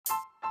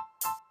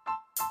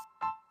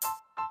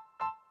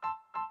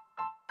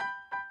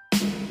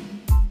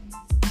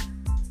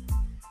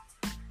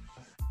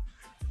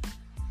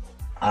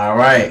All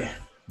right.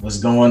 What's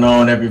going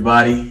on,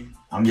 everybody?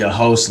 I'm your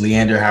host,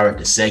 Leander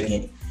Howard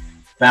II,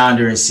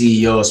 founder and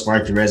CEO of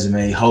Spark Your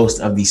Resume,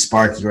 host of the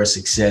Spark Your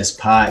Success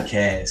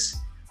podcast,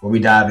 where we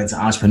dive into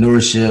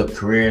entrepreneurship,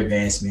 career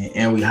advancement,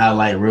 and we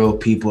highlight real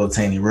people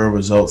obtaining real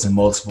results in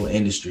multiple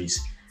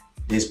industries.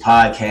 This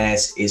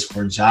podcast is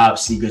for job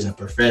seekers and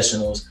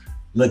professionals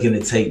looking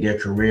to take their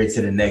career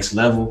to the next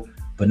level,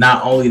 but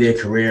not only their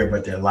career,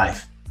 but their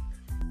life.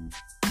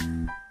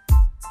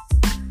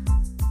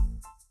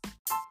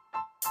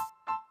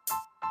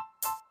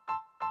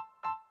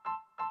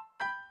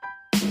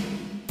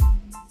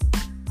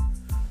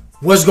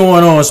 What's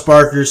going on,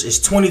 Sparkers? It's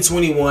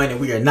 2021 and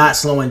we are not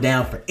slowing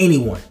down for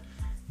anyone.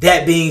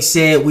 That being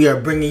said, we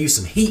are bringing you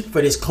some heat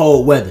for this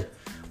cold weather.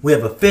 We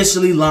have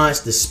officially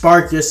launched the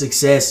Spark Your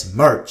Success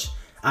merch.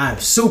 I am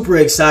super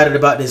excited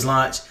about this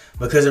launch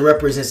because it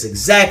represents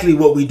exactly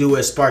what we do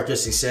at Spark Your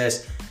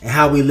Success and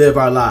how we live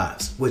our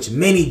lives, which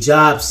many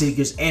job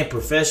seekers and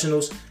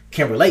professionals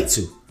can relate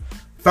to.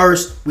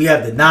 First, we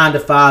have the 9 to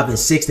 5 and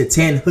 6 to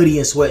 10 hoodie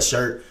and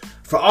sweatshirt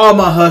for all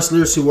my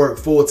hustlers who work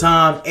full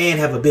time and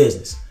have a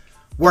business,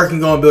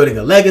 working on building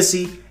a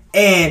legacy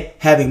and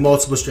having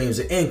multiple streams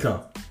of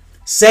income.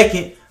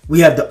 Second, we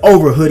have the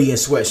over hoodie and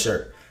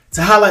sweatshirt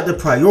to highlight the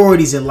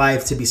priorities in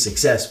life to be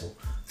successful,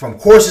 from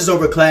courses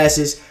over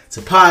classes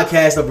to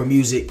podcast over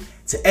music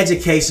to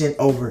education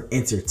over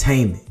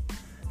entertainment.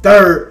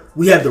 Third,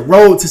 we have the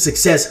Road to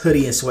Success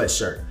hoodie and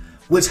sweatshirt,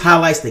 which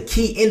highlights the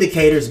key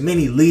indicators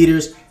many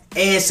leaders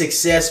and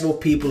successful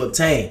people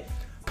obtain: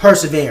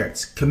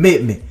 perseverance,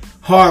 commitment,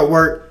 hard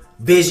work,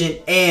 vision,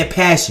 and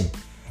passion.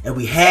 And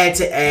we had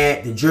to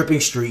add the dripping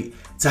streak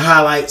to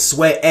highlight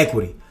sweat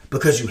equity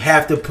because you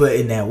have to put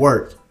in that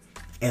work.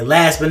 And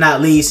last but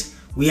not least,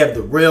 we have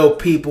the Real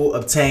People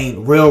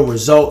Obtain Real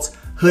Results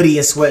hoodie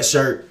and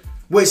sweatshirt,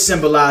 which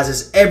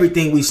symbolizes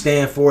everything we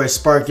stand for at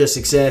Spark Your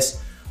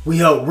Success. We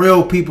help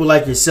real people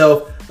like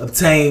yourself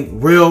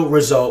obtain real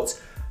results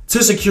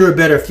to secure a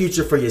better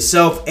future for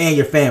yourself and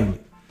your family.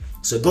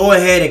 So go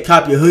ahead and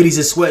cop your hoodies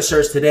and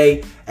sweatshirts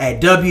today at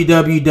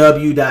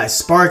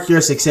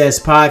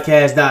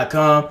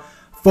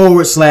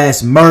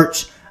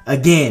www.sparkyoursuccesspodcast.com/merch.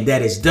 Again,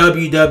 that is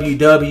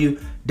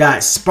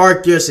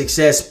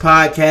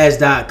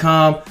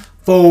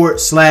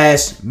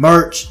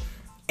www.sparkyoursuccesspodcast.com/merch.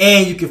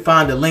 And you can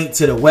find the link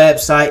to the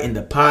website in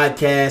the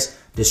podcast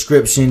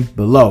description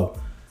below.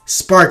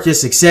 Spark Your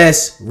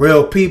Success,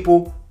 real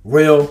people,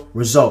 real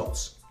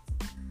results.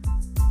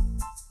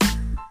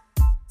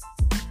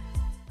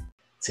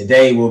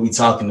 Today, we'll be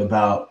talking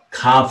about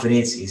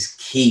confidence is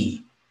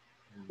key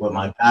with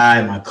my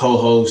guy, my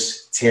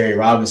co-host, Terry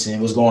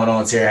Robinson. What's going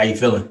on, Terry? How you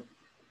feeling?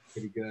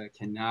 Pretty good.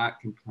 Cannot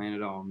complain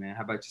at all, man.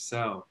 How about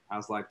yourself?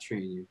 How's life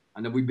treating you?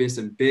 I know we've been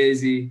some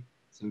very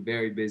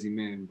busy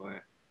men,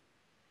 but,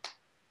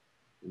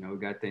 we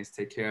got things to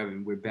take care of,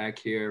 and we're back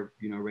here,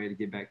 ready to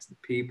get back to the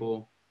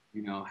people,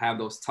 have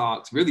those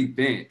talks, really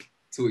think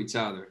to each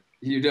other,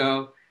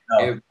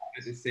 and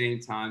at the same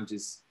time,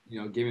 just,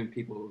 giving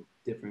people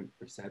different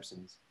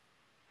perceptions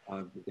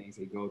of the things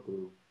they go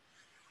through.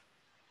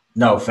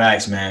 No,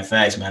 facts, man.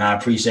 I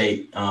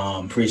appreciate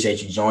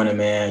you joining,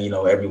 man.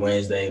 Every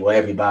Wednesday,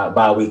 every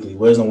bi-weekly.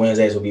 Wisdom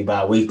Wednesdays will be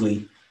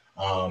bi-weekly.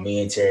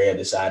 Me and Terry have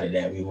decided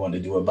that we want to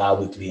do it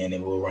bi-weekly, and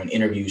then we'll run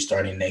interviews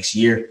starting next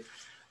year.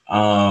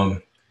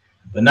 But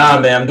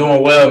nah, man, I'm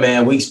doing well,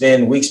 man. Week's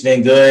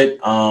been good.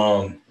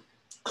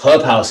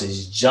 Clubhouse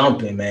is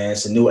jumping, man.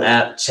 It's a new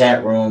app,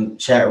 chat room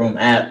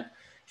app.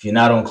 If you're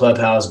not on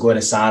Clubhouse, go ahead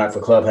and sign up for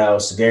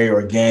Clubhouse. Very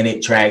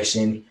organic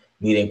traction,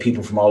 meeting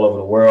people from all over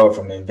the world,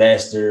 from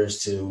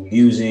investors to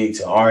music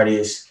to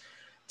artists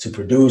to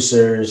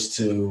producers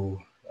to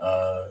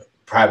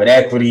private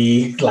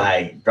equity.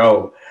 Like,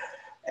 bro,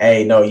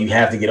 hey, no, you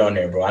have to get on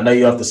there, bro. I know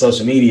you're off the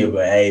social media,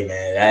 but hey,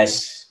 man,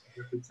 that's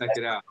check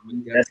it out.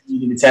 That's what you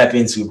need to tap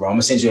into, bro. I'm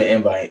gonna send you an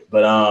invite.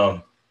 But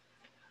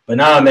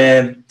nah,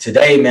 man,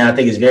 today, man, I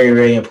think it's very,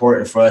 very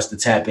important for us to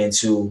tap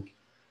into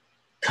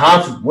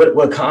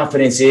what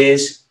confidence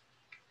is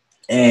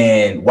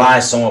and why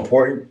it's so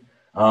important,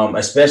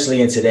 especially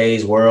in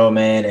today's world,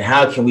 man. And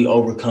how can we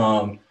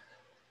overcome,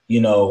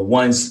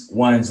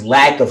 one's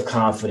lack of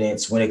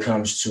confidence when it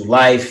comes to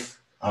life,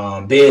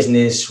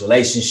 business,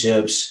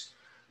 relationships,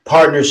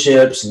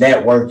 partnerships,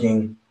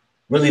 networking,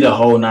 really the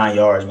whole 9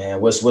 yards,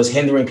 man. What's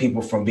hindering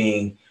people from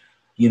being,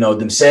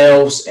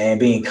 themselves and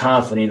being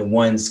confident in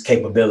one's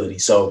capability.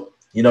 So,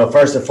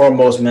 first and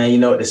foremost, man,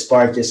 the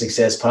Spark Your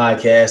Success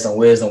podcast on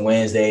Wisdom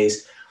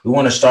Wednesdays, we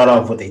want to start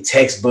off with a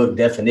textbook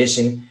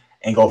definition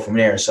and go from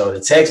there. So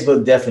the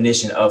textbook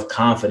definition of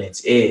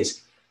confidence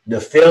is the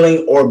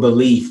feeling or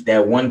belief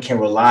that one can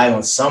rely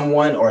on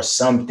someone or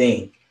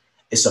something.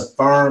 It's a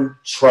firm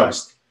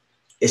trust.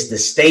 It's the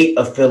state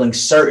of feeling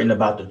certain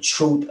about the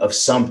truth of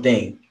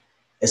something.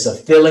 It's a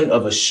feeling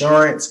of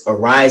assurance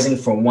arising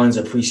from one's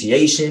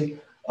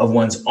appreciation of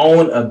one's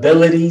own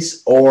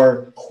abilities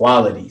or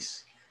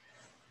qualities.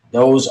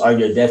 Those are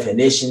your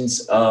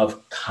definitions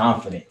of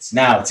confidence.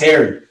 Now,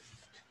 Terry,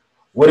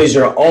 what is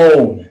your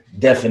own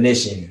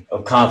definition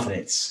of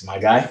confidence, my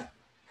guy?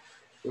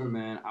 Sure,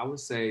 man. I would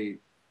say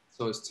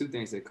so. It's two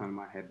things that come to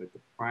my head, but the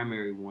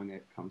primary one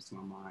that comes to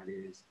my mind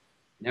is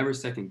never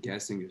second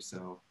guessing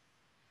yourself.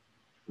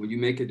 When you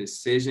make a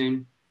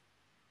decision,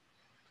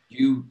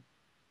 you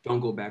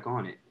don't go back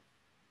on it.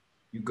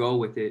 You go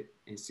with it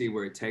and see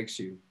where it takes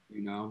you.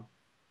 You know,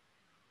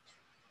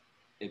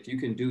 if you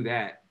can do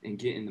that and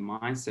get in the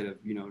mindset of,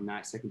 you know,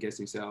 not second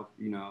guessing yourself,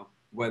 you know,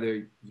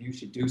 whether you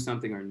should do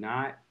something or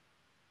not,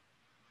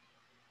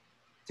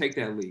 take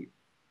that leap,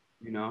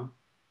 you know,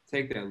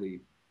 take that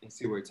leap and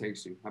see where it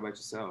takes you. How about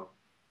yourself?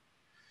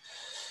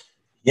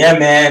 Yeah,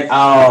 man.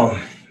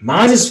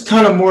 Mine is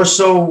kind of more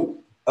so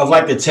of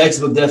like the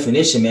textbook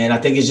definition, man. I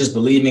think it's just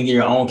believing in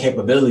your own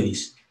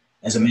capabilities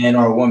as a man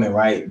or a woman,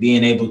 right?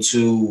 Being able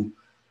to,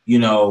 you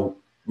know,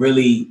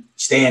 really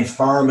stand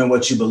firm in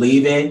what you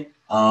believe in,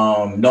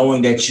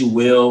 knowing that you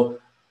will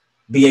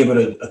be able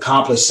to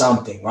accomplish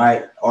something,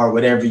 right? Or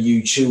whatever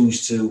you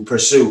choose to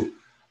pursue.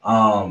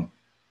 Yeah,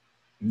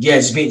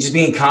 just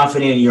being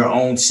confident in your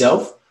own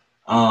self.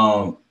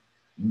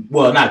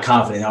 Well, not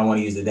confident. I don't want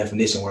to use the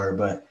definition word,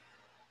 but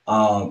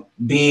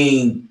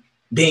being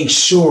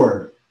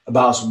sure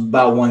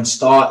about one's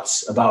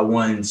thoughts, about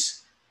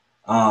one's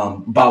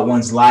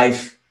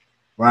life,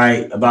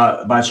 right?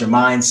 About your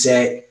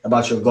mindset,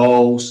 about your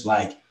goals.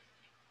 Like,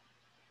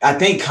 I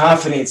think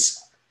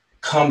confidence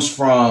comes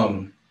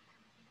from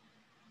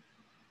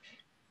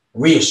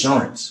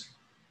reassurance.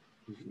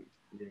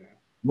 Yeah.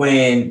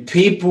 When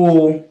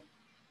people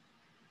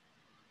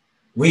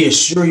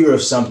reassure you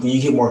of something,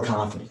 you get more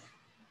confident.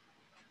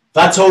 If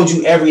I told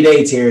you every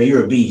day, Terry,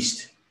 you're a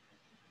beast.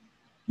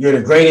 You're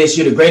the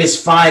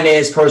greatest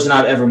finance person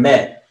I've ever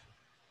met.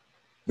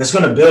 That's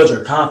going to build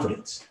your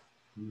confidence.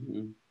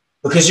 Mm-hmm.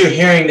 Because you're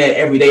hearing that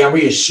every day. I'm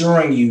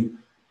reassuring you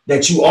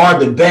that you are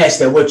the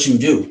best at what you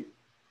do.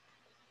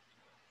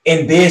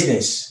 In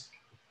business,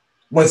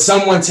 when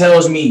someone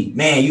tells me,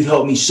 man, you've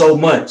helped me so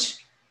much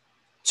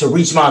to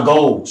reach my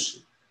goals,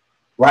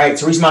 right?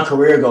 To reach my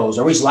career goals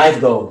or reach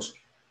life goals,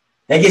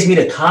 that gives me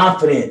the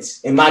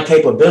confidence in my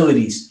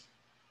capabilities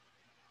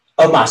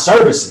of my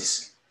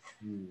services.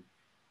 Mm.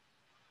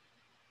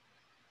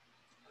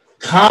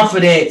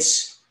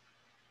 Confidence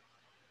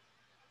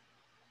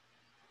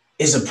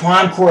is a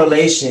prime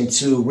correlation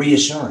to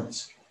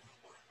reassurance.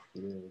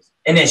 It is.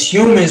 And as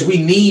humans,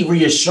 we need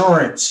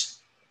reassurance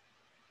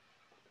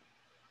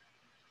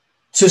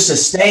to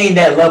sustain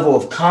that level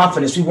of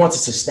confidence we want to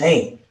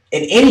sustain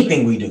in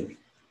anything we do.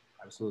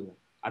 Absolutely.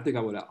 I think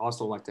I would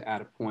also like to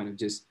add a point of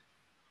just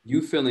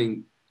you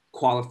feeling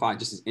qualified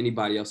just as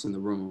anybody else in the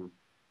room,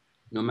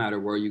 no matter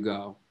where you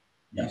go.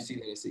 Yeah. You see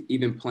that it's an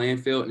even playing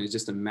field, and it's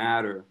just a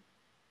matter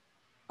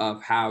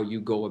of how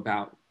you go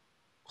about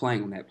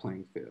playing on that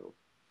playing field.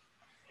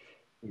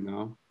 You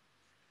know,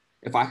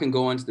 if I can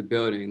go into the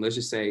building, let's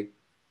just say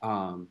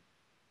I'm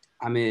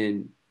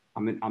doing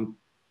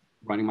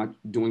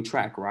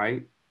track,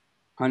 right?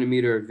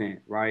 100-meter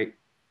event, right?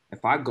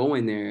 If I go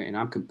in there and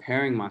I'm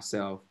comparing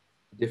myself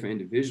to different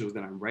individuals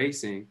that I'm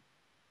racing,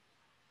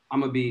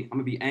 I'm gonna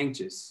be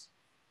anxious.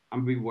 I'm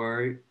gonna be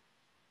worried.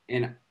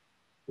 And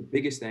the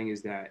biggest thing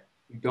is that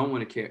you don't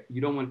want to care.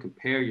 You don't want to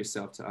compare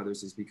yourself to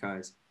others, is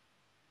because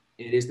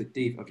it is the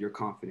thief of your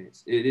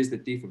confidence. It is the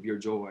thief of your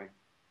joy,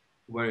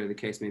 whatever the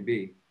case may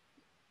be.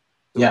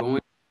 So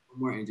going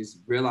somewhere and just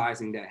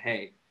realizing that,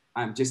 hey,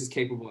 I'm just as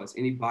capable as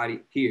anybody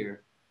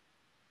here.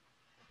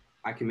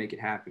 I can make it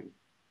happen.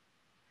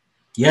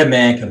 Yeah,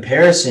 man.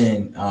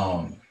 Comparison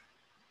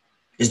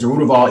is the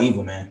root of all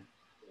evil, man.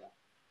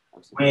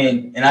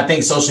 And I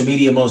think social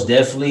media most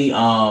definitely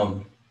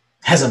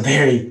has a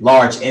very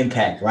large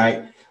impact,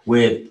 right?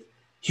 With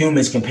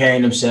humans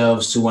comparing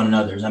themselves to one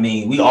another. I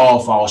mean, we all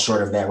fall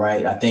short of that,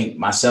 right? I think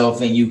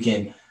myself and you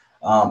can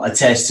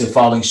attest to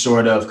falling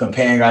short of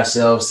comparing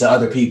ourselves to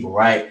other people,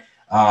 right?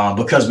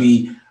 Because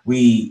we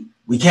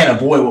can't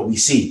avoid what we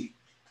see,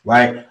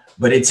 right?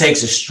 But it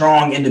takes a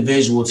strong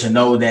individual to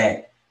know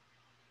that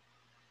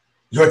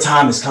your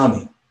time is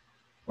coming,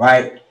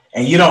 right?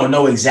 And you don't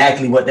know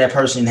exactly what that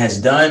person has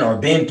done or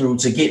been through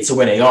to get to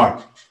where they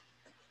are.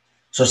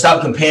 So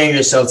stop comparing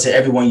yourself to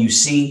everyone you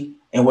see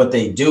and what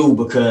they do,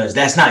 because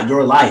that's not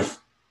your life,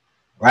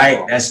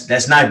 right?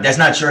 That's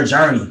not your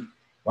journey,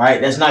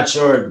 right?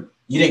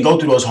 You didn't go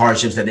through those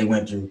hardships that they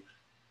went through,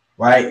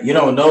 right? You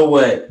don't know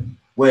what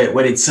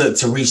it took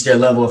to reach their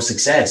level of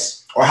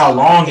success, or how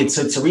long it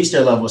took to reach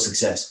their level of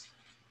success.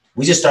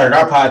 We just started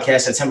our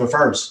podcast September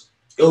 1st.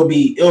 It'll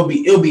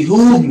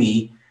behoove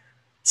me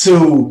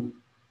to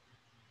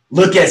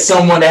look at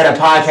someone that had a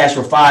podcast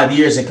for 5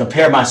 years and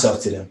compare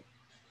myself to them.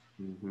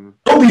 Mm-hmm.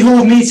 It'll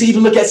behoove me to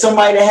even look at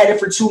somebody that had it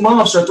for 2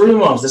 months or 3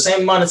 months, the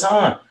same amount of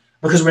time,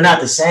 because we're not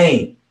the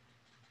same.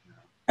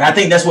 And I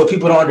think that's what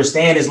people don't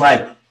understand, is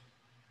like,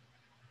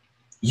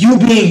 you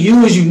being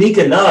you is unique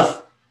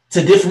enough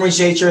to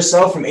differentiate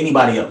yourself from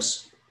anybody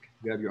else.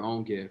 You have your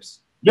own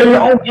gifts. You have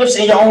your own gifts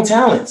and your own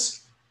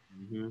talents.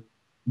 Mm-hmm.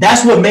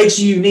 That's what makes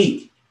you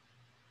unique.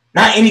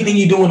 Not anything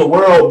you do in the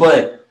world,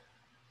 but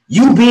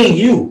you being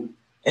you.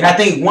 And I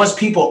think once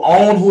people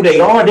own who they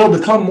are, they'll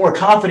become more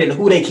confident in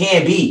who they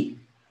can be.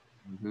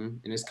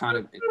 And it's kind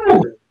of,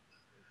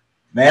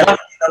 man, I'm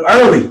heating up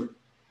early.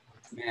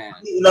 man.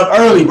 I'm heating up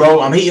early, bro.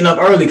 I'm heating up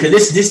early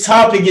because this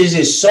topic is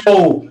just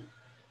so.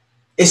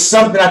 It's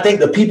something I think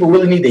the people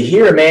really need to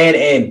hear,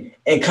 man.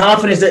 And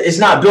confidence that it's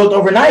not built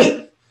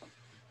overnight.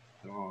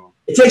 Oh,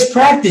 It takes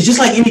practice, just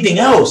like anything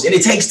else, and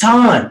it takes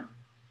time.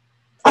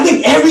 I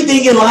think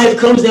everything in life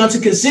comes down to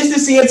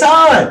consistency and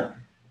time.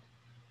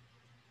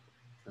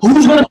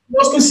 Who's going to be the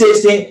most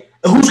consistent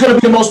and who's going to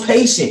be the most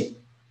patient?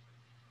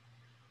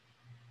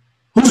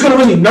 Who's going to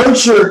really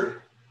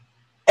nurture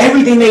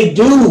everything they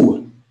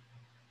do?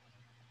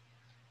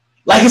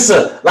 Like it's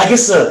a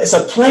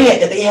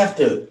plant that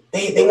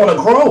they want to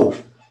grow.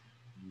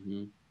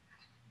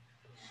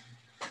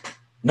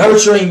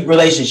 Nurturing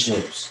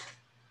relationships,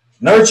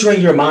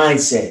 nurturing your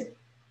mindset,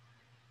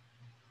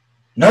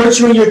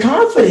 nurturing your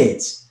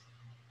confidence.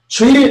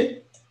 Treat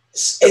it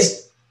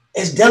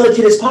as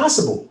delicate as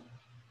possible.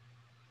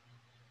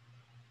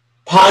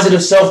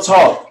 Positive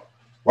self-talk,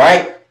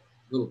 right?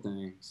 Little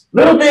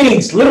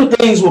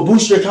things will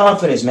boost your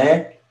confidence,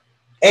 man.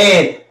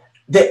 And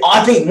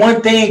I think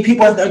one thing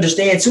people have to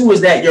understand too is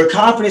that your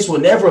confidence will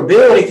never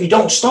build if you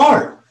don't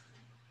start.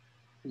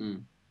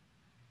 I'm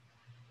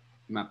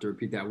gonna have to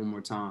repeat that one more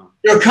time.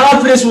 Your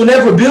confidence will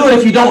never build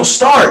if you don't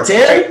start,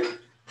 Terry.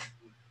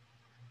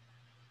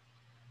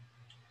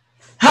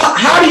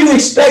 How do you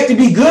expect to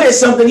be good at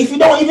something if you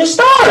don't even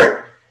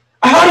start?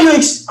 How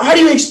do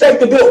you expect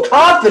to build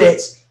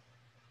confidence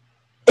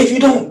if you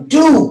don't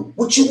do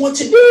what you want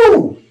to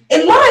do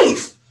in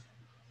life?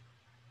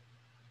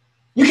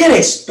 You can't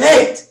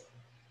expect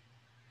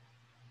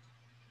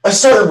a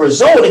certain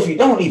result if you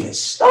don't even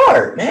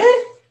start,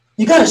 man.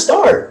 You gotta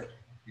start.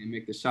 And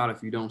make the shot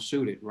if you don't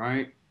shoot it,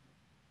 right?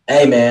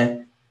 Hey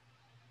man.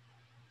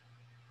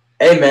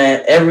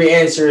 Every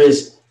answer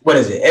is what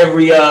is it?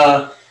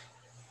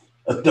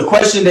 The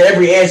question to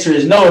every answer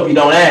is no if you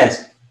don't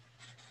ask.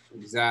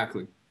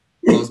 Exactly.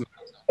 Closed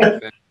mouths don't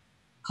get fed.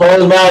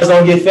 Closed mouths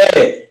don't get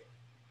fed.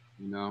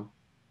 You know?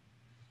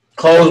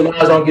 Closed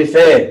mouths don't get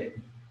fed.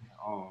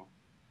 Oh.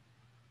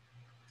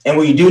 And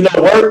when you do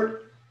no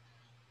work,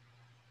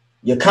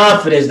 your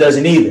confidence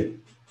doesn't either.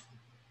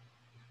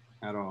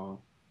 At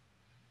all.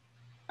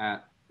 I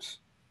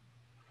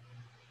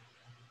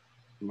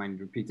might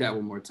repeat that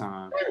one more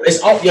time.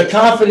 Your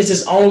confidence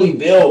is only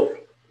built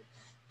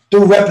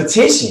through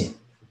repetition.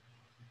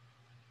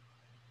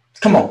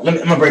 Come on, I'm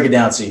gonna break it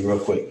down to you real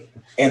quick.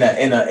 In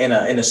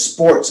a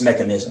sports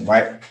mechanism,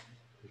 right?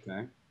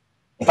 Okay.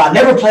 If I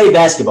never played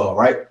basketball,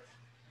 right?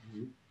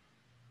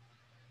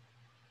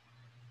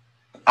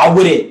 I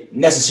wouldn't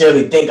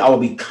necessarily think I would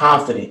be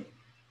confident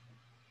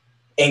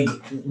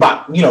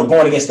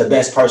going against the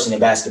best person in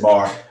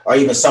basketball or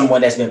even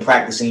someone that's been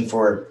practicing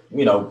for,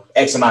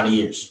 X amount of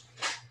years.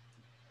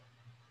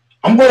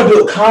 I'm going to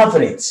build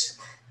confidence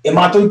in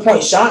my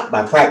three-point shot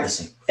by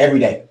practicing every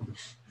day,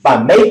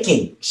 by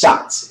making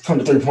shots from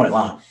the three-point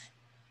line.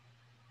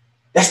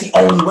 That's the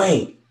only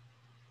way.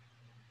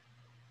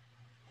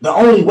 The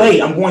only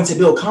way I'm going to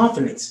build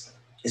confidence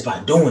is by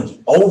doing it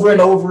over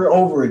and over and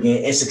over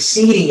again and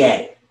succeeding at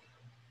it.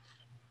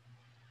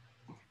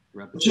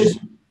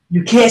 Repetition.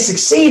 You can't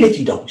succeed if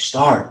you don't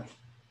start.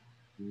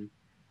 You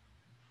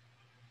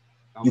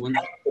have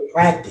to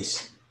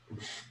practice.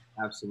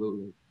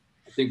 Absolutely.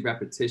 I think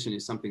repetition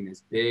is something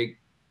that's big.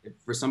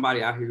 For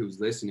somebody out here who's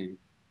listening,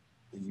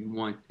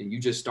 and you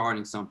just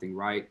starting something,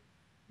 right?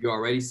 You're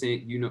already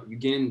seeing, you're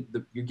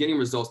getting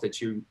results that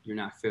you're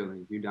not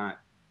feeling, you're not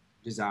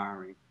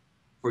desiring.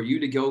 For you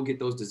to go get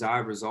those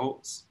desired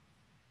results,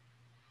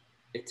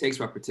 it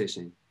takes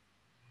repetition.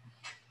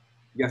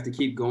 You have to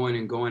keep going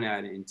and going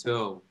at it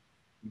until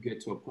you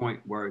get to a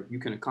point where you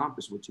can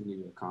accomplish what you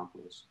need to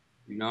accomplish,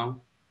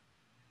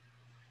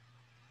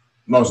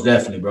 Most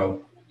definitely,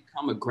 bro.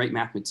 Become a great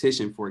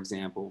mathematician, for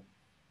example,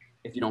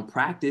 if you don't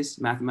practice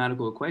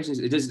mathematical equations,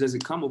 it just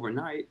doesn't come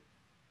overnight.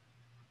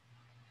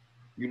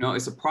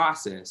 It's a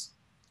process,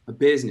 a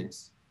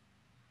business.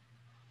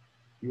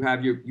 You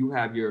have your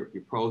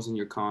pros and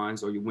your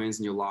cons, or your wins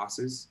and your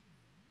losses.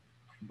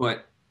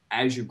 But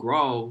as you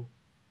grow,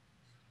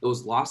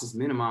 those losses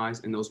minimize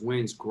and those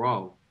wins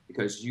grow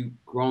because you've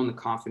grown the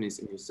confidence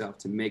in yourself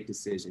to make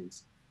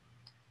decisions.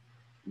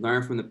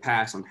 Learn from the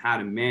past on how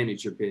to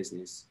manage your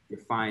business,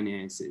 your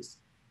finances,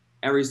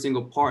 every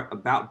single part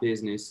about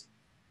business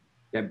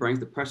that brings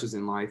the pressures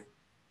in life.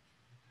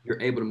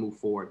 You're able to move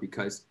forward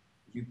because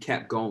you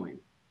kept going.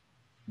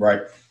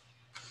 Right.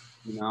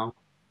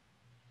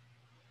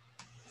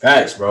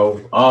 Facts,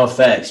 bro. All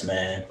facts,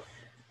 man.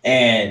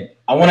 And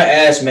I want to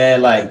ask,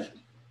 man,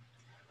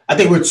 I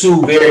think we're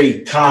two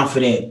very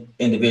confident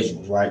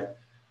individuals, right?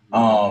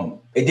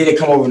 It didn't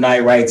come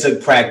overnight, right? It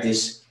took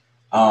practice.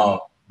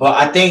 But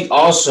I think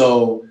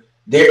also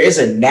there is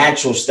a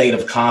natural state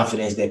of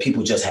confidence that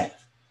people just have.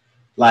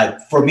 Like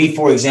for me,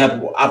 for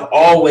example, I've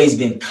always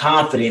been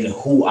confident in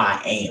who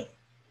I am.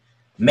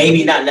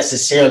 Maybe not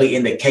necessarily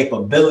in the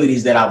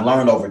capabilities that I've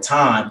learned over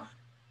time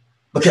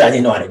because I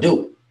didn't know how to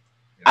do it.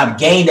 I've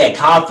gained that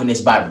confidence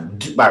by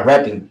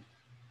repping,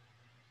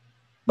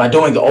 by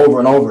doing it over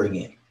and over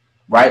again,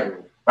 right?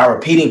 by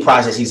repeating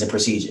processes and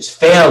procedures,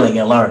 failing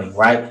and learning,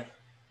 right?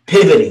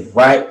 Pivoting,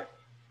 right?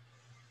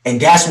 And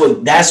that's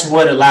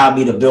what allowed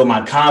me to build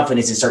my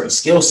confidence in certain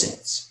skill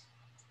sets,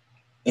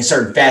 in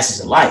certain facets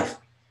of life.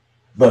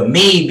 But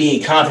me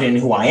being confident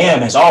in who I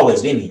am has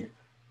always been here.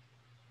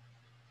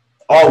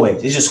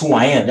 Always. It's just who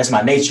I am. That's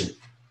my nature.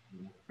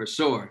 For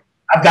sure.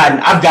 I've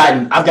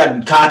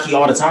gotten cocky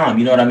all the time,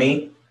 you know what I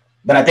mean?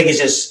 But I think it's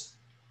just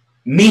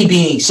me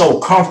being so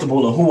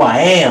comfortable in who I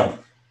am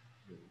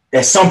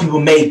that some people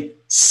may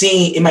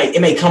see it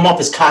may come off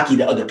as cocky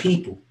to other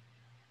people.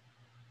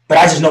 But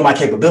I just know my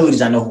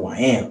capabilities. I know who I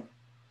am.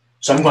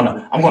 So I'm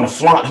gonna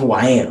flaunt who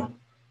I am.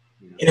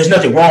 And there's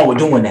nothing wrong with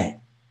doing that.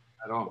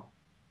 At all.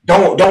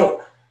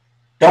 Don't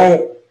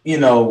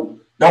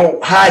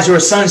hide your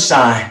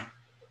sunshine,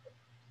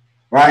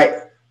 right?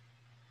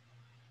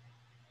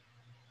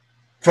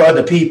 For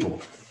other people.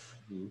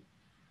 Mm-hmm.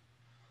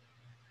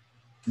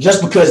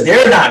 Just because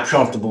they're not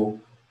comfortable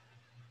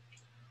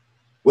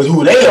with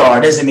who they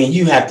are doesn't mean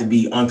you have to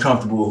be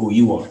uncomfortable with who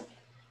you are.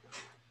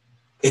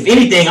 If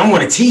anything, I'm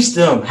going to teach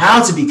them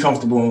how to be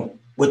comfortable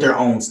with their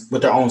own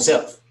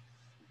self.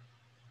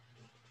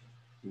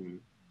 Mm-hmm.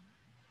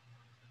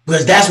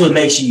 Because that's what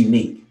makes you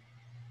unique.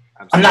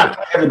 Absolutely. I'm not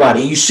for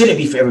everybody, and you shouldn't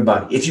be for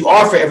everybody. If you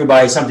are for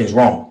everybody, something's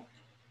wrong.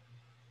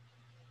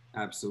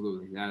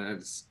 Absolutely.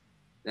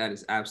 That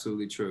is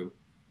absolutely true.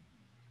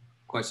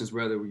 Questions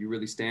whether you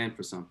really stand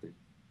for something.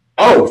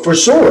 Oh, for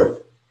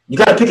sure. You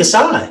got to pick a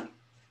side.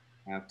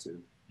 Have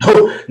to.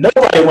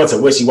 Nobody wants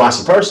a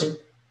wishy-washy person.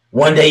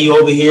 One day you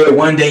over here,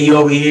 one day you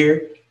over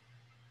here,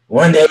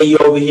 one day you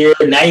over here,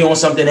 now you on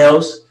something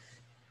else.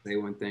 Say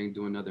one thing,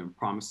 do another, and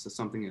promise to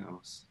something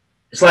else.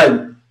 It's like,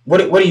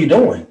 what are you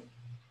doing?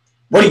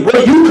 What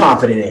are you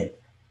confident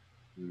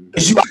in?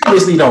 Because you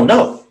obviously don't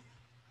know,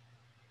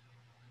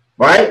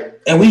 right?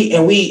 And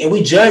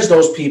we judge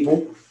those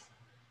people,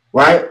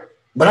 right?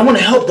 But I want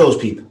to help those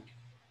people.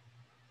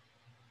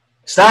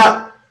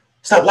 Stop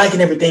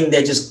liking everything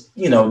that just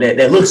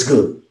that looks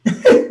good.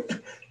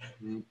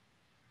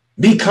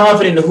 Be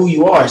confident in who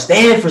you are.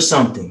 Stand for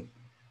something.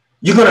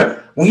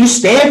 When you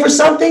stand for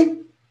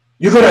something,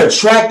 you're gonna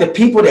attract the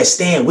people that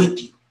stand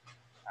with you.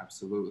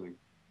 Absolutely.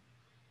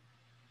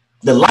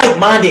 The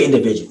like-minded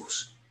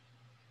individuals.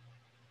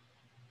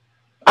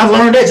 I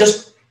learned that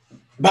just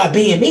by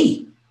being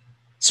me,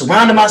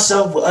 surrounding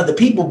myself with other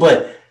people,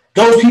 but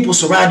those people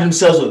surround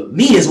themselves with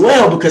me as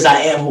well because I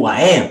am who I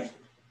am.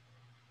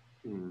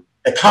 Mm.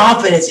 The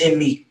confidence in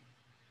me,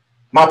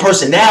 my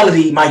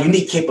personality, my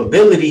unique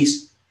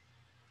capabilities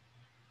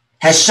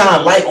has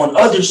shined light on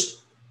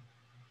others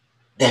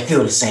that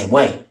feel the same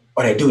way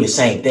or that do the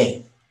same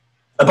thing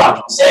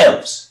about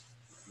themselves.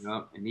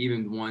 Yep. And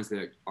even the ones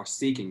that are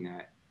seeking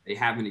that, they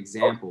have an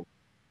example.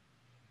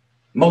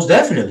 Most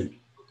definitely.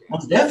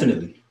 Most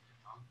definitely.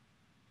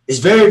 It's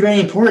very, very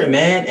important,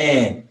 man.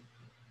 And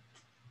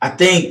I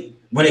think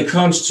when it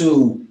comes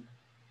to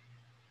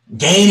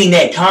gaining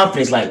that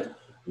confidence, like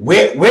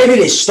where did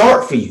it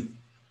start for you?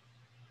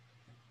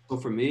 So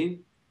for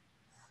me,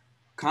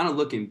 kind of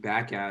looking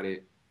back at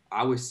it,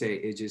 I would say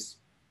it just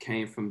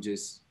came from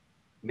just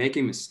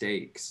making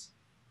mistakes.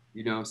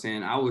 You know what I'm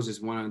saying? I was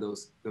just one of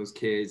those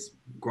kids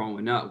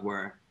growing up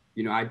where,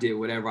 I did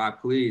whatever I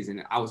pleased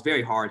and I was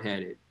very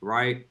hard-headed,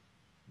 right?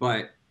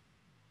 But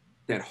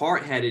that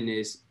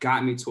hard-headedness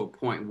got me to a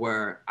point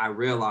where I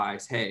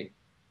realized, hey,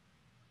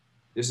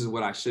 this is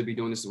what I should be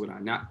doing. This is what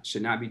I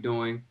should not be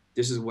doing.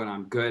 This is what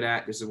I'm good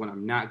at. This is what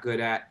I'm not good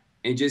at.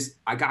 And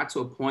I got to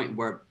a point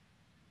where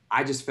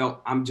I just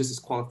felt I'm just as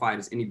qualified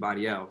as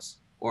anybody else,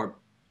 or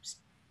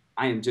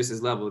I am just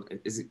as leveled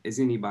as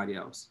anybody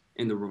else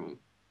in the room.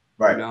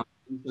 Right. In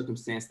the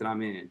circumstance that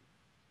I'm in.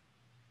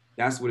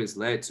 That's what it's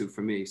led to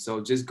for me.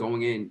 So just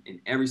going in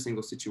every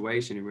single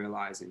situation and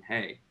realizing,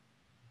 hey,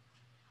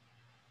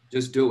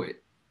 just do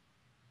it.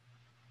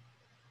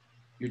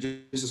 You're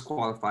just as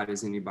qualified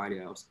as anybody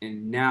else.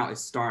 And now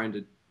it's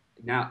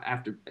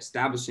after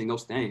establishing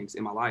those things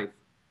in my life,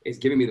 it's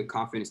giving me the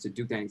confidence to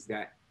do things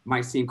that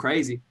might seem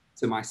crazy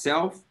to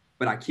myself,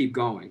 but I keep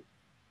going.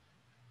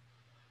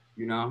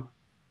 Yeah,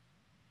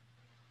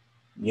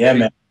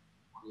 man.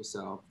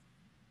 Yourself.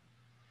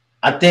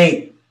 I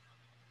think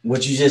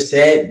what you just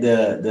said,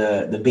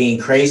 the being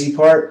crazy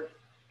part,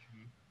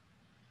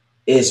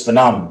 is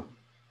phenomenal.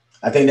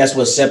 I think that's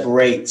what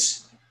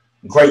separates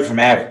great from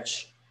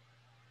average.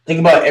 Think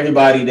about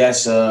everybody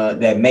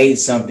that made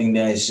something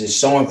that's just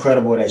so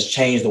incredible that's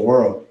changed the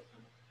world.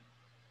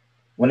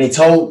 When they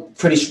I'm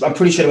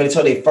pretty sure when they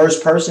told their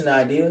first person the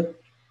idea,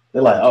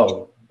 they're like,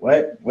 "Oh,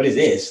 what is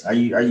this? Are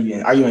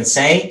you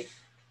insane?"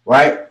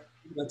 Right?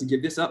 You have to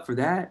give this up for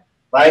that,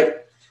 right?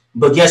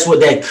 But guess what?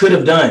 That could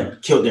have done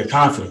killed their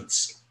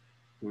confidence,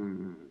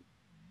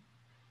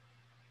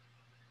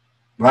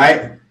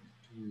 right?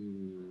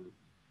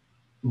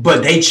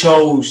 But they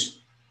chose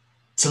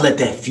to let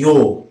that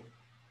fuel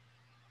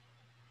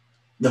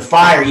the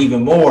fire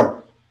even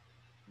more.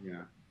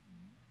 Yeah.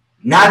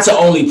 Not to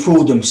only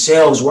prove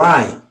themselves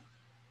right,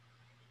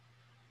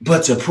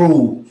 but to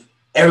prove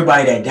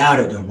everybody that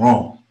doubted them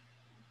wrong.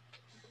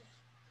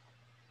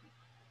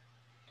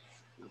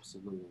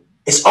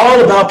 It's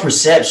all about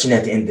perception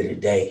at the end of the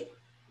day.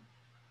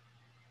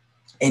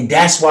 And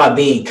that's why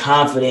being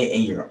confident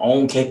in your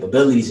own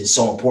capabilities is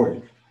so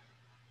important.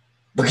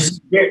 Because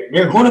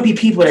there are going to be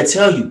people that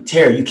tell you,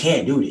 Terry, you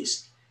can't do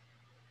this.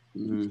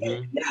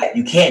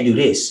 You can't do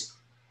this.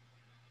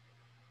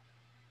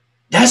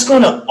 That's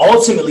going to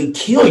ultimately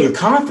kill your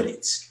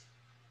confidence.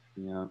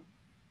 Yeah.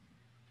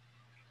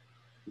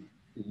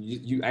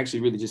 You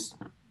actually really just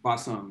brought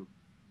something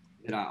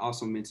that I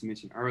also meant to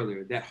mention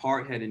earlier. That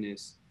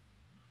hard-headedness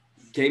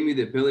gave me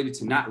the ability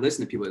to not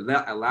listen to people.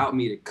 It allowed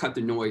me to cut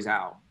the noise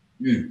out.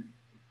 It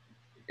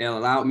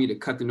allowed me to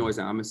cut the noise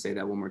out. I'm going to say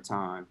that one more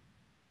time.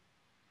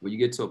 When you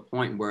get to a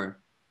point where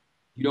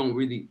you don't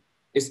really,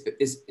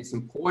 it's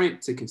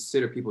important to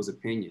consider people's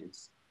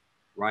opinions,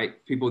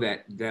 right? People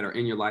that are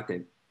in your life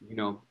that, you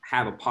know,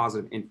 have a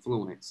positive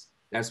influence.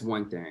 That's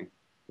one thing.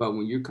 But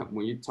when you're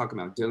talking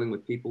about dealing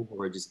with people who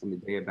are just in the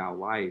day about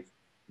life,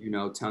 you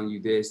know, telling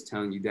you this,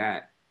 telling you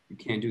that, you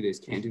can't do this,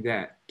 can't do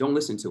that, don't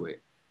listen to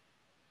it.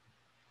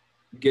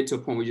 You get to a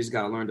point where you just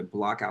got to learn to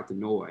block out the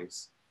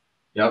noise.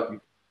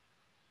 Yep.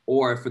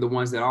 Or for the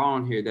ones that are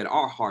on here that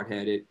are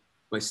hard-headed,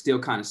 but still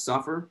kind of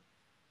suffer,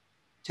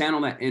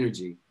 channel that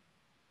energy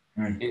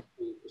and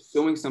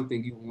pursuing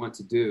something you want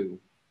to do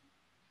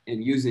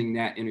and using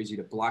that energy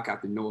to block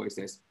out the noise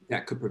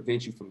that could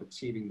prevent you from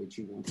achieving what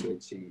you want to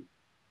achieve.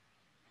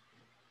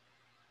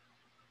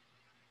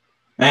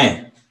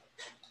 Man,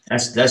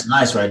 that's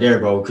nice right there,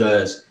 bro,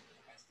 because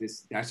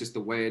that's just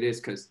the way it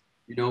is. Because,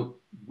 you know,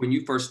 when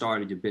you first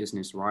started your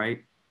business,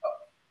 right,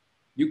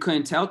 you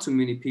couldn't tell too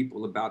many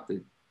people about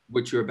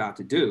what you're about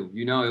to do.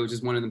 You know, it was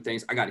just one of them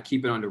things. I got to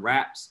keep it under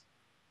wraps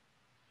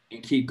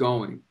and keep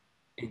going.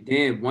 And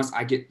then once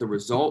I get the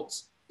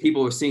results,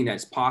 people are seeing that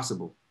it's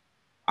possible.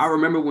 I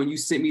remember when you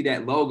sent me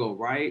that logo,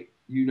 right?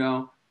 You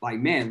know, like,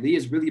 man, Lee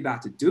is really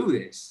about to do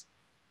this.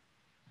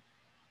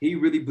 He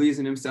really believes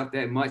in himself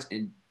that much.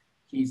 And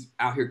he's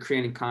out here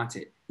creating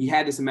content. He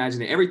had this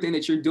imagination. Everything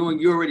that you're doing,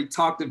 you already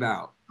talked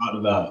about.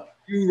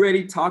 You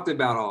already talked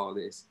about all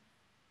this.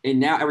 And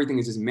now everything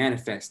is just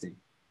manifesting.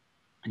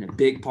 And a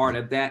big part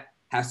of that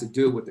has to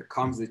do with the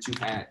confidence that you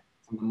had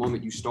from the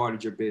moment you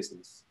started your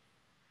business.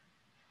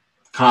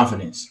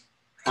 Confidence.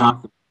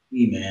 Confidence,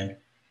 man.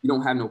 You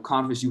don't have no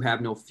confidence, you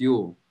have no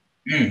fuel.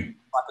 Like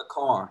a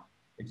car.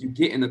 If you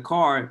get in the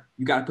car,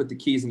 you got to put the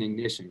keys in the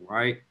ignition,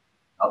 right?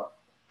 Oh.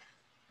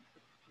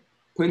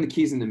 Putting the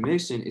keys in the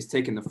ignition is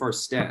taking the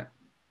first step.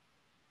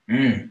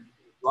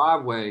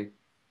 Driveway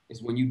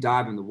is when you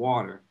dive in the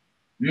water.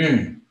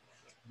 You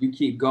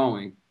keep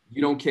going.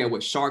 You don't care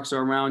what sharks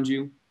are around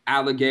you,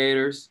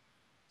 alligators,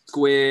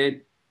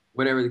 squid,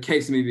 whatever the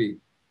case may be.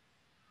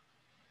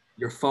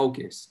 You're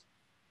focused.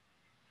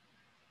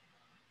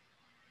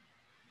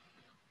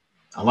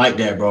 I like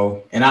that,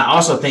 bro. And I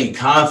also think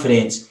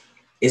confidence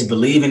is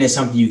believing in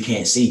something you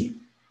can't see.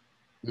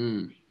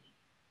 You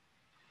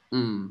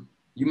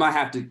might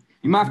have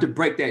to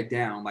break that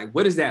down. Like,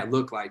 what does that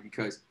look like?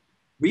 Because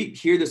we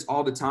hear this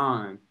all the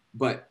time,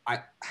 but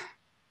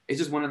it's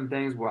just one of the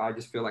things where I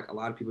just feel like a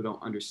lot of people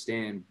don't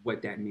understand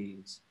what that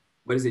means.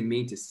 What does it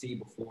mean to see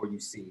before you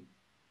see?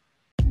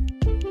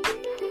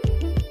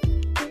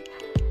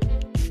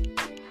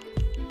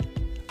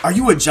 Are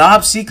you a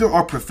job seeker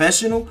or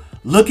professional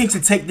looking to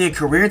take their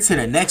career to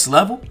the next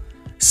level?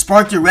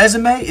 Spark Your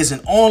Resume is an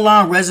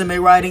online resume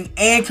writing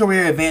and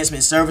career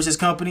advancement services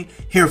company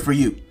here for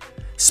you.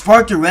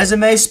 Spark Your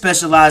Resume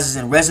specializes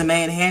in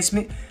resume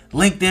enhancement,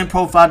 LinkedIn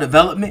profile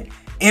development,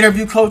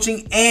 interview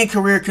coaching, and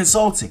career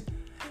consulting.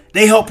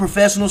 They help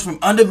professionals from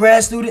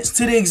undergrad students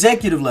to the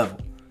executive level.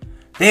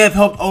 They have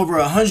helped over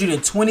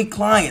 120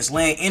 clients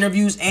land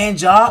interviews and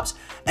jobs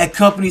at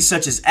companies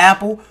such as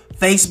Apple,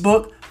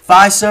 Facebook,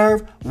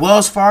 Fiserv,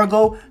 Wells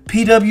Fargo,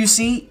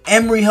 PwC,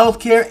 Emory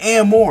Healthcare,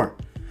 and more.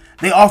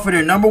 They offer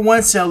their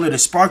 #1 seller, the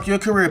Spark Your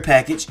Career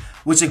Package,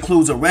 which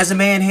includes a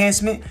resume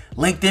enhancement,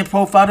 LinkedIn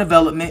profile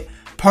development,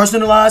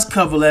 personalized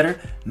cover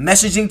letter,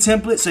 messaging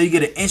template so you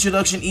get an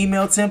introduction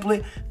email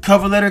template,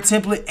 cover letter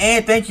template,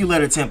 and thank you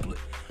letter template,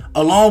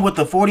 along with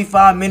a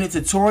 45-minute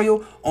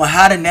tutorial on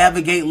how to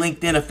navigate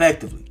LinkedIn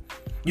effectively.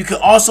 You can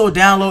also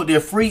download their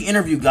free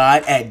interview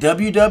guide at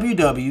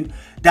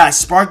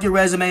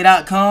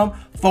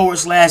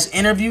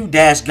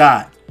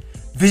www.sparkyourresume.com/interview-guide.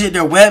 Visit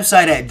their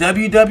website at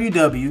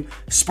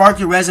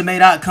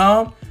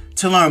www.sparkyourresume.com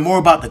to learn more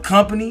about the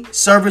company,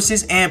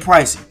 services, and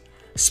pricing.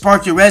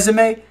 Spark Your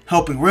Resume,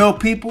 helping real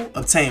people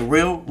obtain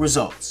real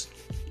results.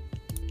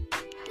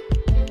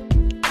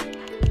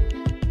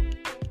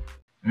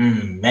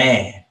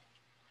 Man,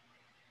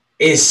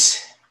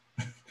 it's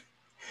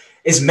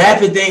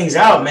mapping things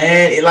out,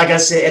 man. Like I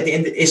said, at the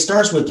end, it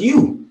starts with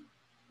you.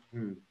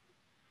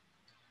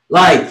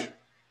 Like,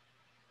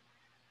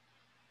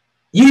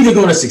 you're either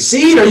going to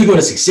succeed or you're going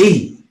to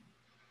succeed.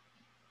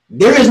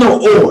 There is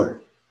no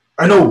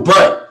or no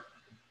but.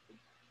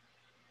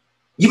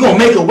 You're going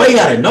to make a way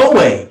out of no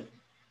way.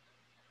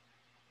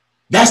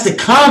 That's the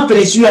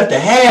confidence you have to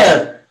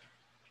have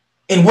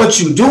in what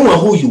you do and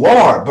who you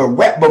are,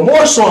 but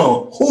more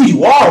so who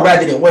you are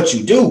rather than what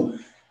you do.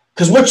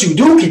 Because what you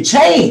do can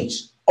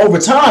change over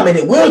time, and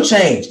it will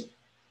change.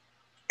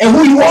 And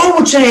who you are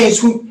will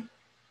change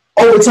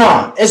over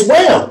time as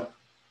well.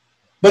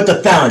 But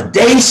the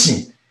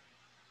foundation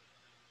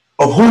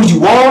of who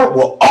you are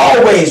will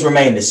always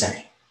remain the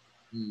same.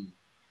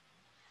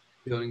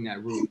 Building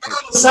that root.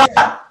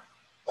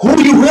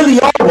 Who you really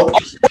are will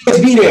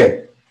always be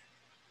there.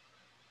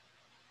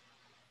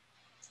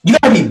 You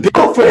gotta be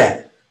built for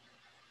that.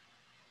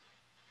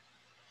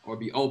 Or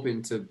be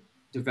open to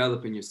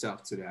developing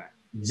yourself to that.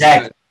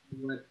 Exactly.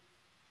 But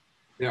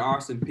there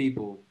are some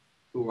people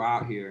who are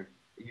out here,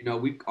 you know,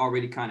 we've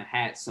already kind of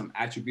had some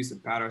attributes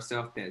about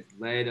ourselves that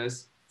led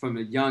us from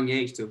a young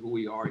age to who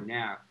we are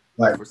now.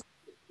 Right. For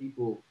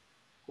people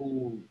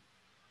who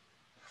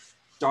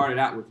started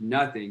out with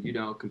nothing, you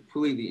know,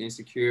 completely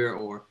insecure,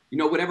 or, you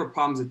know, whatever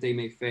problems that they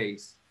may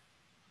face,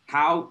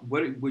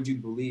 what would you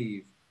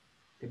believe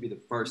could be the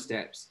first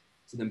steps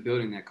to them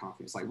building that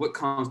confidence? Like, what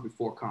comes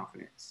before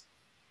confidence?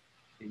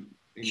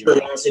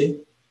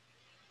 Curiosity.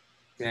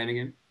 Say that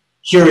again.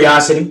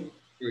 Curiosity.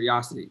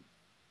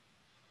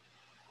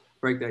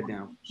 Break that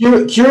down.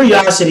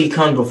 Curiosity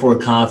comes before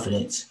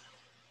confidence,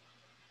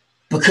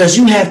 because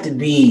you got to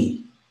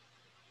be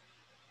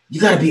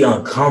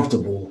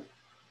uncomfortable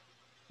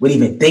with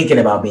even thinking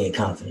about being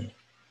confident.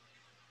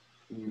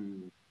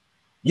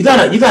 You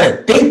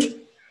gotta think.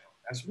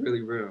 That's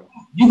really real.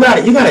 You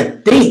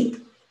gotta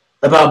think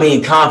about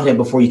being confident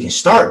before you can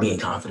start being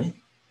confident.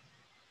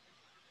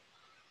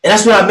 And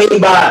that's what I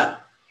mean by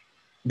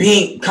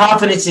being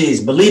confidence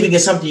is believing in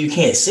something you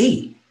can't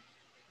see.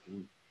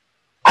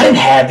 I didn't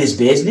have this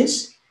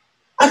business.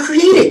 I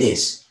created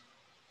this.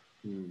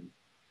 And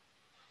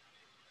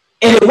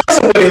it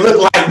wasn't what it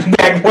looked like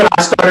back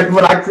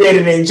when I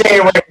created it in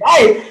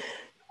January.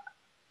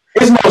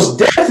 It's most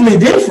definitely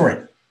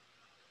different.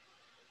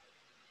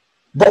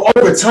 But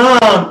over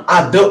time,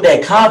 I built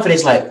that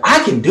confidence, like,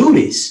 I can do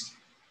this.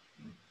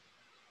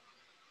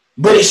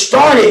 But it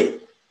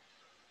started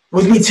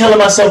with me telling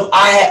myself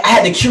I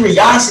had the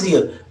curiosity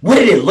of what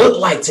did it look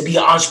like to be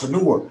an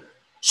entrepreneur.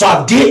 So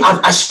I did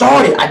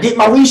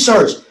my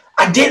research.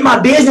 I did my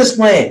business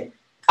plan.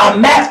 I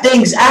mapped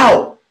things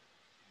out.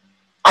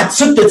 I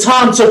took the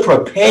time to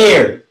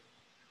prepare.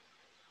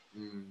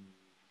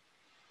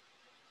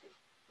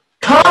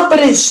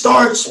 Confidence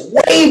starts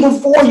way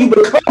before you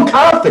become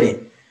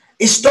confident.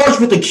 It starts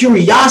with the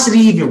curiosity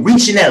even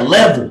reaching that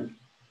level.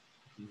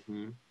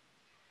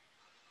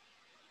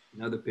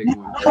 Another big one.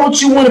 What don't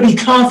you want to be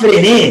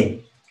confident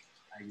in?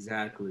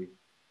 Exactly.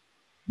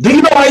 Do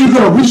you know how you're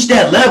going to reach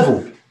that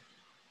level?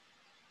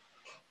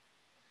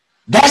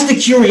 That's the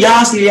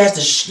curiosity that has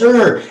to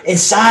stir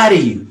inside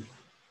of you.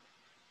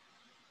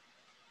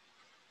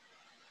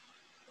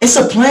 It's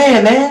a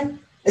plan, man.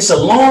 It's a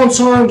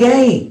long-term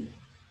game.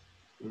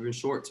 Even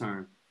short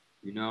term,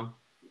 you know.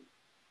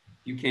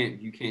 You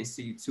can't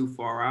see too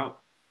far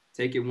out.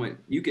 Take it when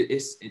you could.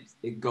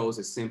 It goes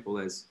as simple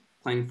as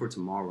planning for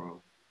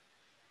tomorrow.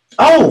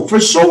 Oh, for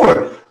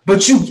sure.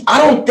 But I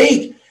don't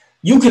think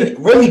you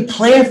can really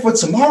plan for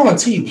tomorrow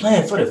until you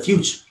plan for the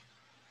future.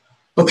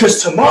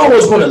 Because tomorrow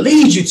is going to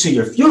lead you to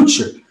your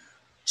future.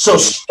 So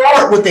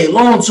start with a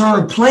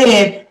long-term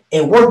plan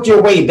and work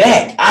your way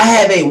back. I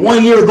have a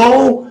 1-year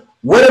goal.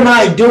 What am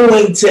I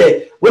doing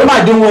today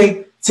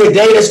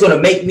that's going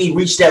to make me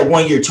reach that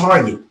 1-year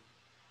target?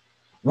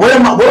 What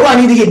do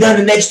I need to get done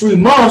in the next 3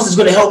 months that's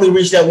going to help me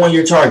reach that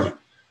 1-year target?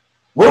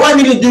 What do I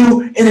need to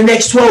do in the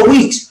next 12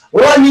 weeks?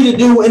 What do I need to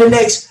do in the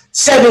next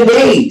 7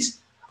 days?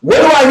 What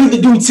do I need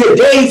to do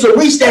today to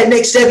reach that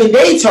next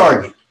 7-day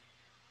target?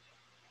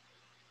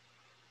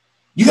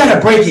 You got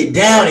to break it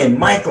down in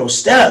micro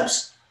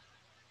steps.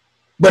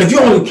 But if you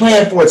only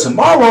plan for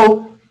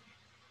tomorrow,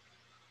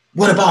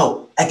 what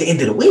about at the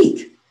end of the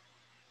week?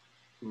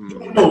 You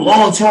have no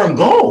long-term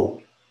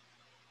goal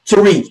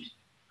to reach.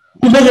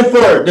 You're looking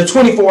for the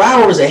 24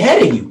 hours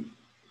ahead of you.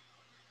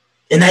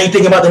 And now you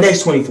think about the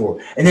next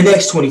 24 and the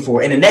next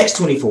 24 and the next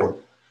 24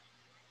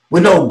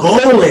 with no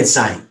goal in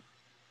sight.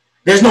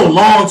 There's no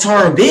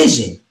long-term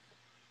vision.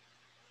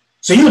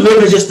 So you're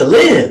living just to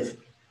live.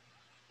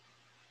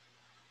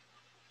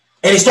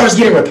 And it starts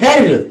getting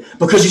repetitive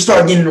because you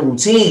start getting a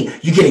routine.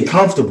 You're getting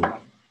comfortable.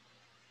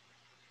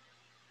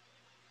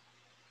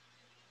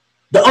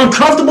 The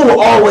uncomfortable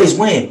will always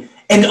win.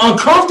 And the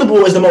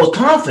uncomfortable is the most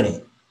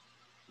confident.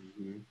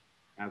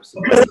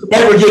 Absolutely. Because they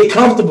never get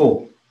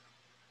comfortable.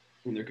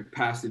 And their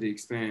capacity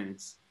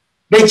expands.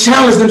 They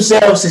challenge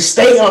themselves to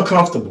stay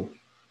uncomfortable.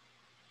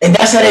 And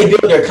that's how they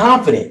build their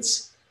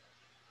confidence.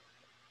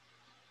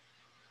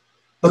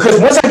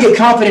 Because once I get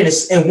confident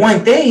in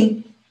one thing,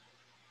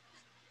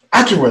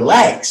 I can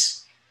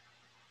relax.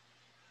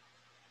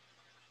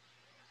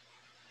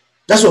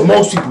 That's what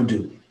most people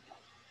do.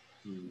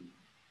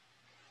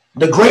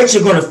 The greats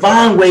are going to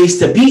find ways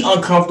to be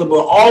uncomfortable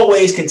and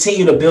always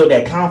continue to build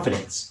that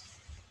confidence.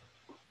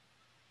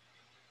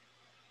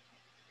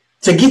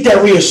 To get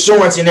that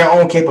reassurance in their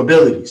own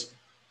capabilities.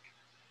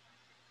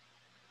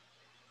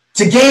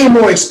 To gain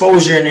more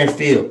exposure in their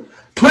field.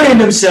 Putting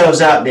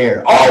themselves out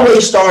there.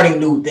 Always starting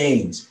new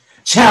things.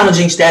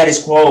 Challenging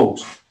status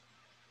quos.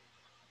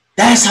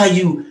 That's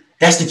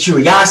the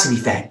curiosity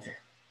factor.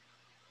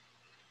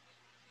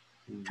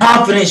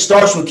 Confidence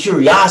starts with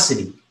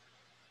curiosity.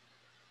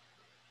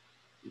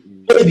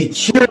 You gotta be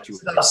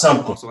curious about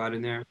something. Also out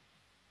in there.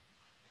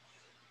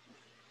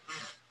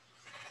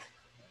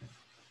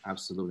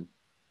 Absolutely.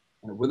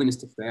 And a willingness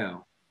to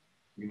fail,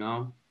 you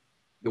know?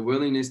 The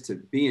willingness to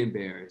be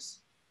embarrassed.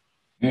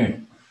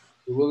 Mm.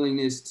 The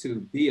willingness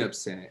to be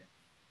upset.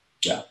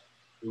 Yeah.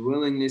 The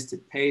willingness to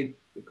pay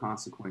the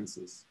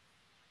consequences.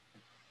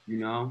 You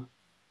know?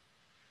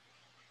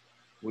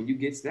 When you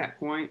get to that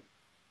point,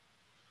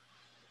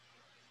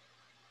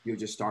 you'll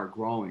just start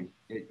growing.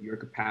 Your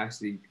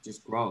capacity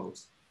just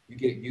grows. You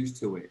get used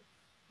to it.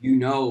 You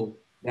know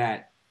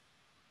that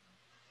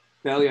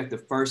failure at the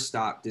first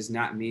stop does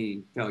not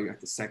mean failure at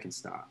the second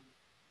stop.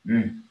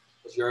 Mm.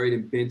 Because you've already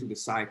been through the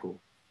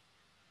cycle.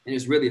 And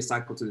it's really a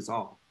cycle to this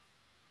all.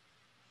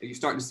 And you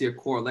start to see a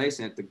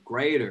correlation that the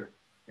greater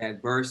the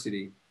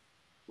adversity,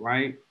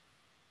 right?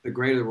 The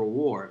greater the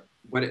reward.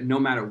 No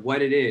matter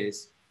what it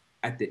is,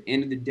 at the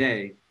end of the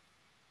day,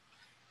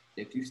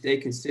 if you stay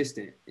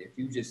consistent, if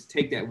you just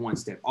take that one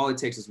step, all it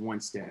takes is one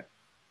step.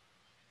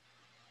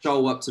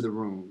 Show up to the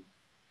room.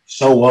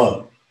 Show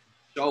up.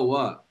 Show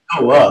up.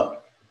 Show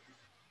up.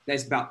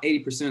 That's about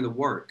 80% of the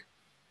work.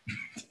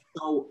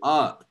 Show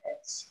up.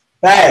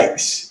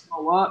 Thanks.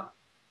 Show up.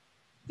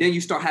 Then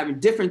you start having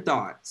different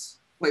thoughts.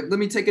 Like, let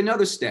me take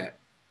another step,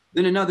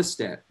 then another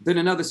step, then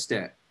another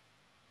step.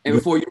 And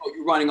before you know,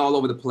 you're running all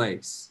over the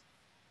place.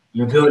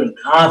 You're building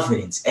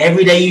confidence.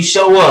 Every day you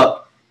show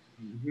up,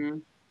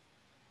 you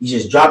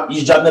just drop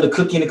another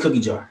cookie in the cookie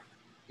jar.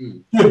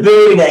 You're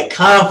building that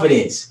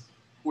confidence.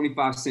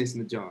 25 cents in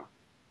the jar.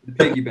 The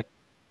piggy bank.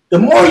 The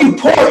more you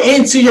pour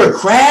into your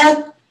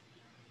craft,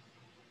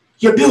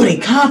 you're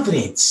building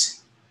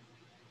confidence.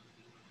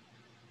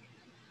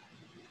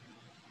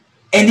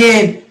 And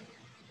then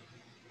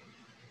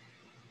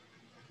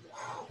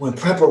when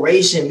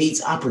preparation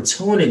meets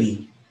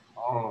opportunity.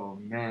 Oh,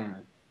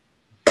 man.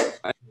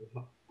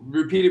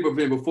 Repeat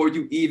it before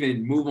you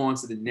even move on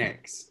to the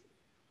next.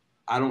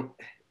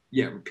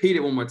 Repeat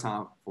it one more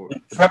time. When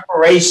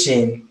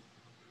preparation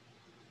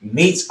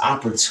meets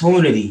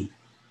opportunity,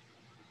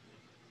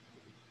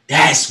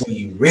 that's when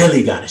you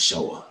really got to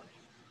show up.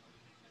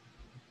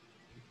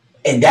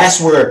 And that's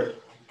where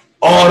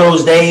all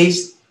those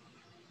days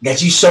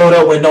that you showed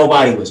up when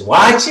nobody was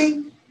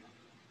watching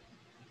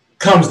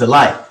comes to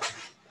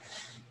life.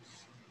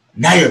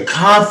 Now your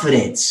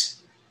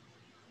confidence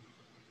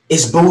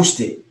is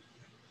boosted.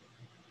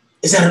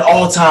 It's at an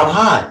all-time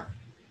high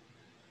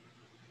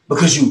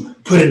because you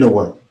put in the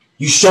work.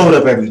 You showed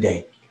up every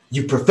day.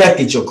 You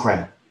perfected your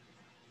craft.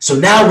 So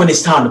now when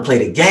it's time to play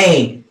the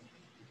game,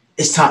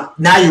 it's time.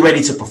 Now you're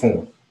ready to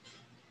perform.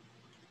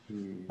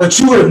 But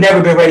you would have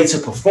never been ready to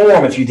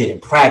perform if you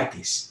didn't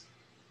practice.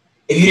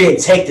 If you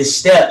didn't take the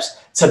steps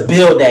to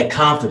build that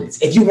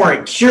confidence. If you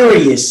weren't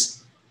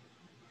curious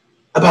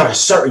about a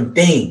certain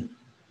thing.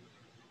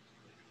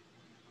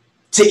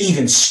 To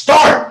even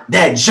start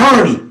that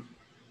journey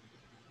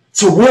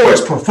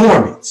towards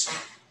performance.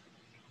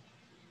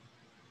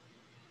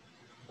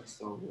 That's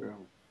so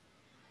real.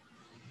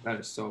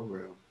 That is so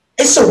real.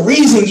 It's a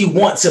reason you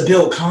want to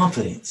build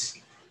confidence.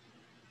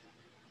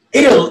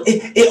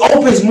 It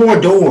opens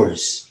more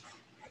doors.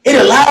 It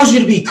allows you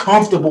to be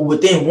comfortable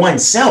within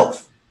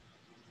oneself.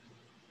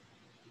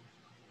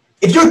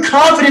 If you're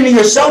confident in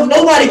yourself,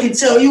 nobody can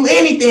tell you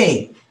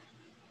anything.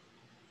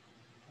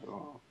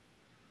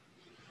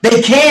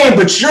 They can,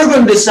 but you're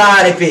going to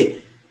decide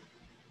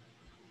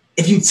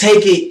if you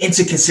take it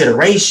into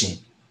consideration.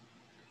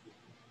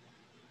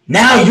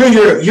 Now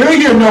you're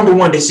your number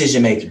one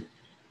decision maker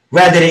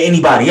rather than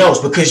anybody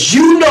else because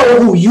you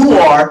know who you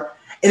are.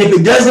 And if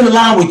it doesn't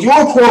align with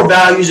your core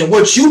values and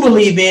what you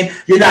believe in,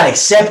 you're not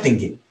accepting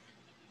it.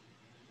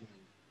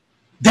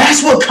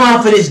 That's what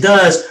confidence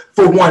does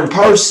for one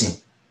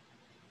person.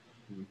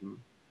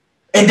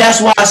 And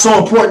that's why it's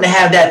so important to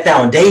have that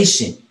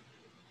foundation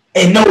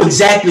and know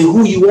exactly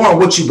who you are and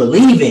what you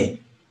believe in.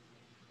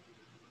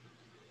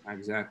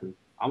 Exactly.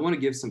 I want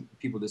to give some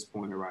people this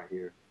pointer right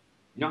here.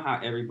 You know how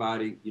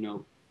everybody,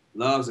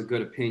 loves a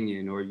good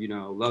opinion or,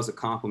 loves a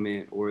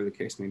compliment or the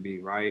case may be,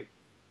 right?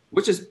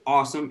 Which is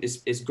awesome.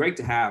 It's great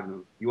to have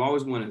them. You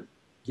always want to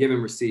give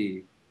and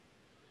receive.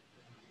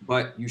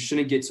 But you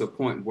shouldn't get to a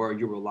point where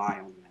you rely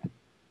on that.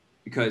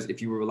 Because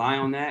if you rely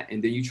on that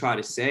and then you try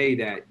to say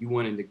that you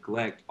want to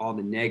neglect all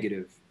the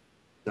negative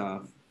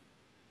stuff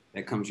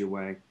that comes your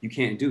way, you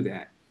can't do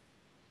that.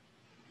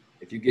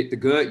 If you get the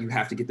good, you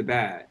have to get the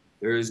bad.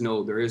 There is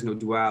no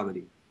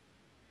duality.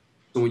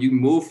 So when you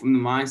move from the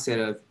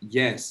mindset of,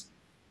 yes,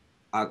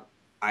 I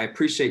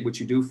appreciate what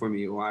you do for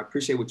me, or I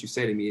appreciate what you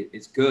say to me,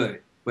 it's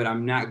good, but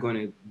I'm not going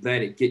to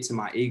let it get to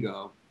my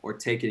ego or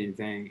take it in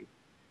vain.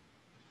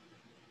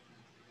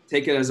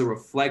 Take it as a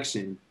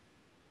reflection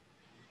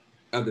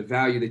of the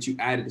value that you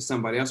added to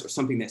somebody else or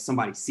something that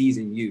somebody sees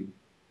in you.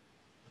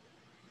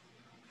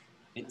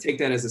 And take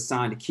that as a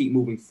sign to keep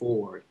moving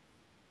forward.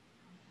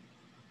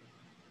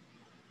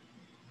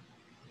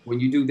 When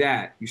you do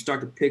that, you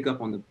start to pick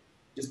up on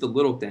just the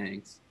little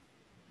things.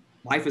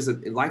 Life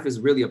is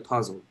really a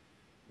puzzle,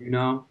 you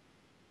know?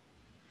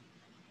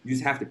 You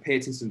just have to pay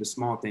attention to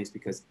small things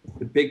because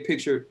the big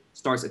picture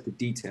starts at the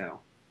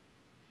detail.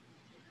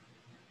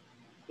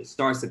 It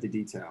starts at the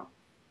detail.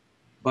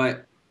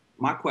 But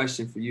my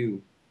question for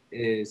you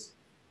is,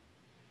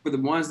 for the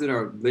ones that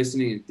are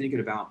listening and thinking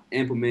about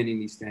implementing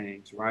these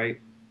things, right?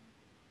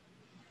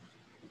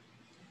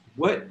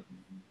 What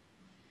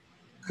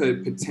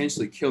could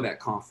potentially kill that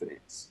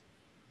confidence?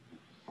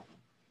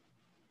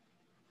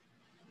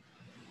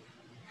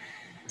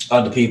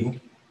 Other people.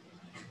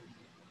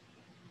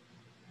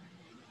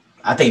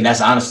 I think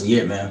that's honestly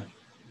it, man.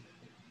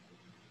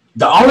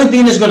 The only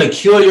thing that's going to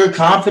kill your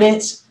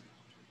confidence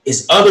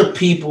is other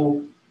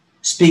people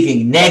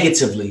speaking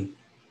negatively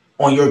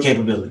on your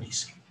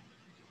capabilities,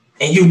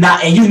 and you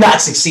not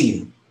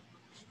succeeding.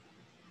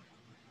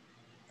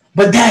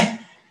 But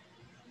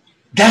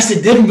that's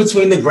the difference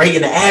between the great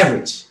and the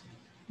average.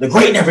 The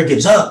great never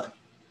gives up.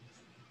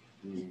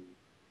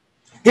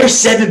 There's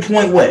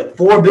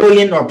 7.4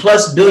 billion or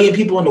plus billion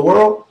people in the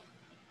world.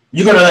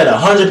 You're gonna let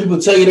 100 people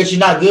tell you that you're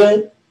not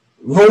good,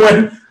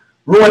 ruin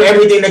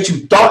everything that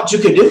you thought you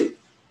could do?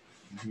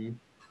 Mm-hmm.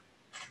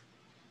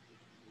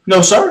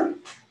 No, sir.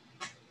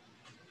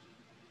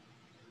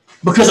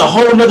 Because a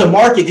whole nother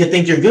market could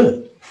think you're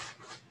good.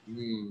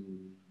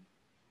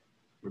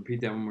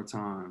 Repeat that one more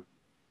time.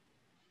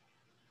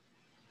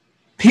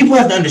 People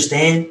have to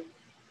understand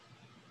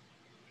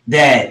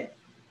that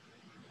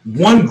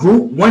one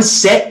group, one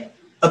set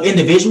of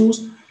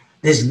individuals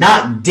does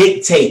not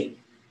dictate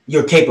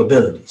your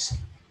capabilities.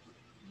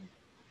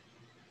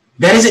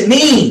 That doesn't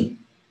mean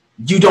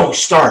you don't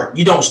start,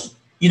 you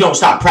don't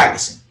stop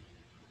practicing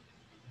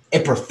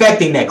and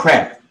perfecting that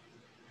craft.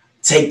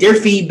 Take their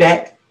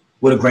feedback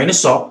with a grain of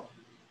salt,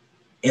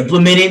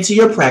 implement it into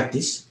your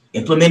practice,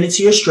 implement it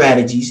into your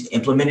strategies,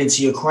 implement it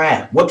into your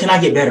craft. What can I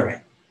get better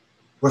at?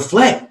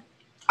 Reflect.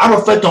 I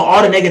reflect on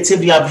all the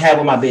negativity I've had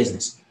with my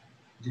business.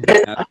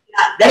 That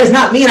does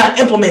not mean I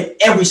implement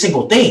every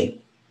single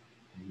thing.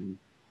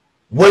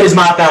 What is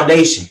my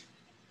foundation?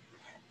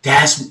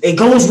 It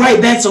goes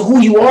right back to who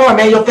you are,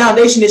 man. Your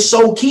foundation is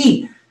so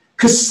key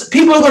because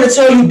people are going to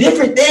tell you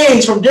different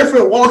things from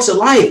different walks of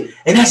life,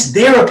 and that's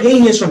their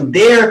opinions from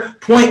their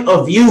point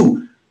of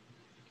view.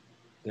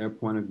 Their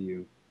point of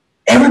view.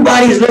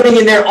 Everybody is living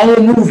in their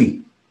own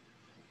movie.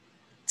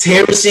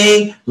 Terry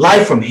seeing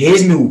life from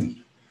his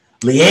movie.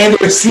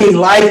 Leander is seeing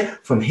life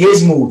from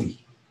his movie.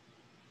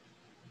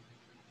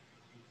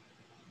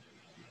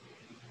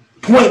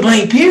 Point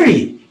blank,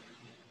 period.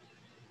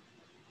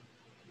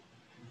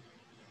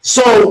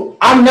 So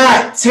I'm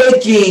not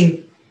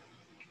taking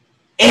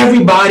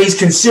everybody's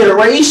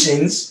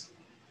considerations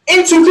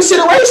into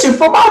consideration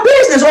for my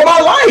business or my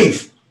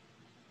life.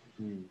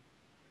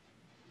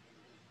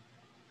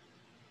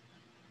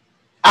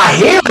 I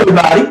hear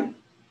everybody.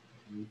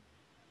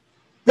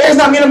 That does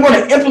not mean I'm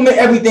going to implement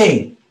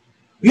everything.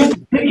 You have to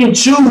pick and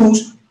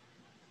choose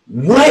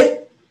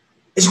what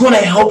is going to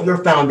help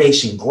your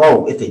foundation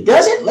grow. If it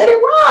doesn't, let it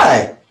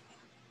ride.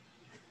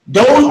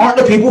 Those aren't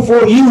the people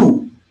for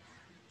you.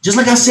 Just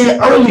like I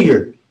said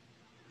earlier,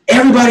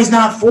 everybody's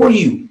not for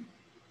you.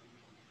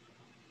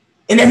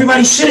 And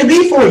everybody shouldn't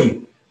be for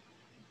you.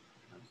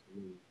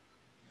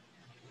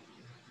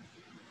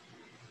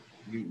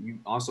 You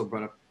also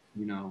brought up,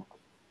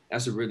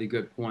 that's a really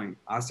good point.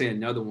 I'll say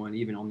another one,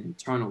 even on the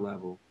internal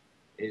level,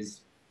 is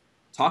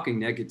talking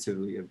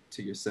negatively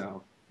to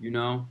yourself,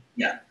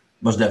 Yeah.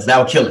 Most definitely.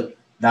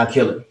 That'll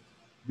kill it.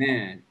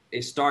 Man,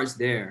 it starts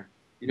there.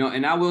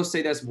 And I will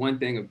say that's one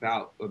thing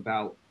about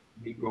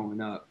me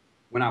growing up.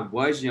 When I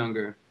was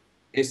younger,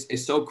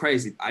 it's so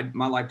crazy.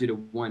 My life did a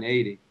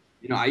 180.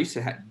 I used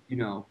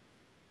to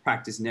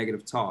practice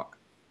negative talk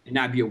and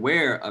not be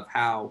aware of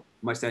how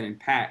much that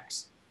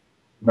impacts.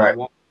 Right.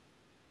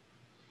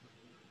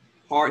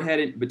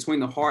 Hard-headed, between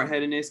the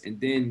hard-headedness and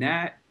then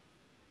that,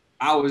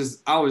 I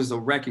was a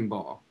wrecking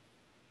ball.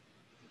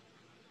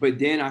 But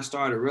then I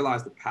started to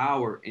realize the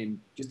power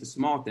in just the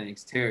small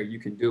things. Terry, you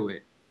can do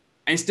it.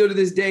 And still to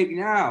this day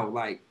now,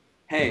 like,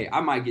 hey,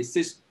 I might get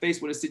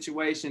faced with a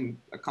situation,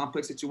 a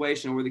complex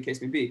situation, or whatever the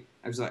case may be.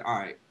 I was like, all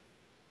right,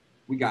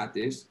 we got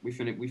this. We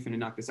finna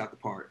knock this out the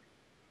park.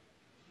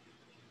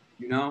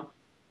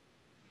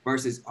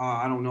 Versus, oh,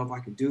 I don't know if I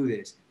can do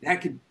this. That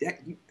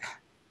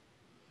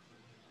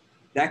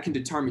can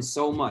determine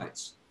so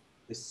much.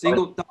 The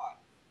single thought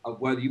of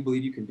whether you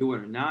believe you can do it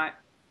or not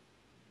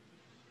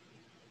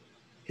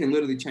can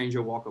literally change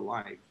your walk of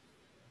life.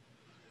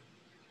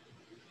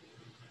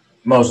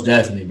 Most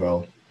definitely,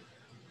 bro.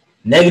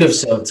 Negative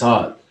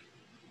self-talk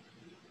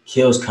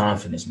kills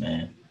confidence,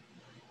 man.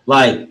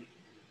 Like,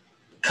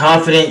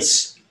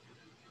 confidence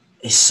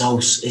is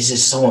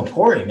just so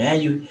important,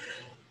 man.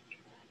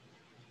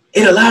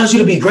 It allows you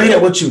to be great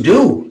at what you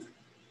do.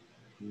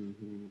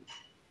 Mm-hmm.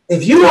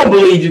 If you don't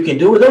believe you can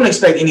do it, don't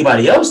expect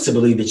anybody else to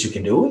believe that you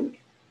can do it.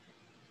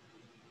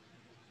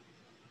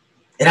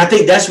 And I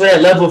think that's where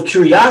that level of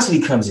curiosity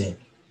comes in.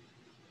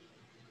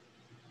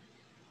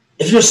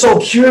 If you're so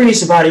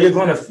curious about it,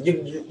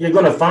 you're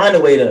gonna find a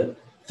way to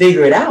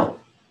figure it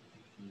out.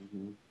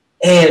 Mm-hmm.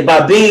 And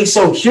by being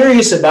so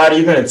curious about it,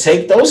 you're going to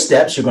take those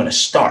steps, you're going to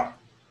start.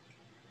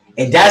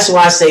 And that's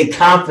why I say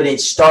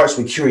confidence starts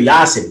with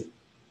curiosity.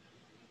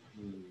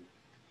 Mm-hmm.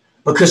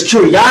 Because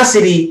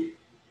curiosity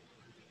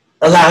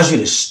allows you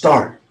to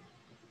start.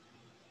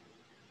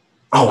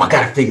 Oh, I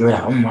got to figure it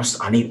out.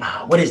 I need,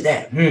 what is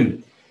that?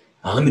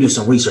 Let me do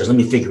some research. Let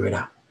me figure it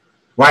out.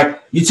 Right?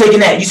 You're taking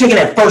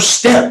that first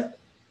step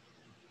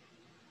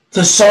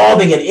to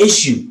solving an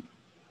issue.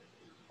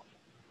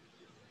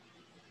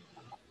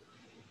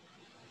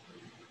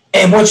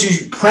 And once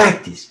you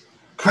practice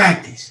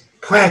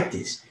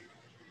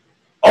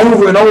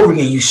over and over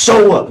again, you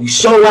show up, you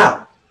show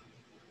out,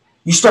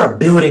 you start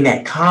building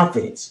that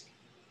confidence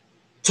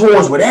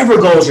towards whatever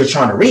goals you're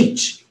trying to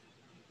reach.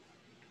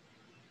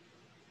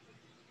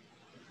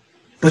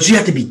 But you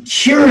have to be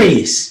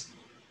curious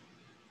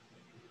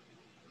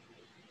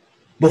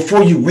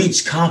before you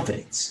reach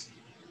confidence.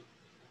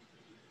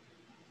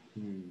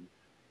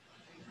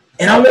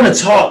 And I want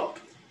to talk,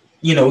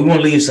 we want to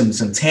leave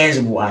some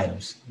tangible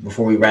items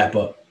before we wrap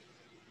up.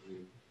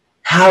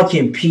 How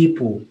can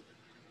people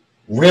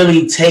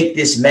really take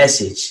this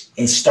message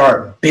and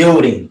start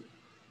building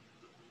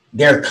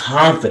their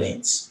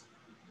confidence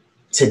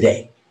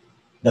today?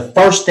 The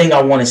first thing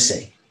I want to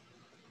say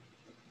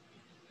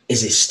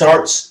is it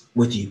starts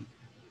with you.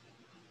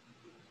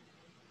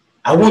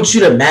 I want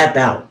you to map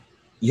out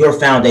your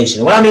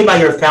foundation. What I mean by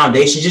your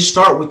foundation, just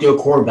start with your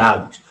core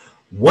values.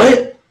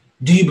 What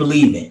do you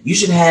believe in? You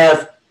should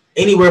have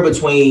anywhere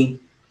between,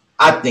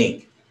 I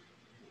think,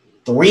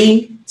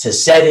 3 to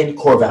 7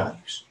 core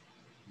values.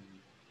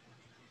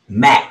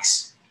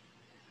 Max.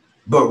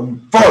 But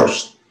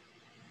first,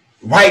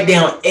 write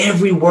down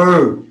every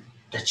word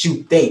that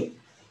you think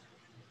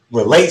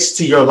relates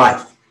to your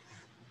life.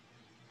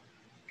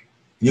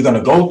 You're going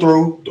to go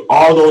through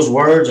all those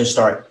words and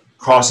start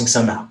crossing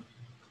some out.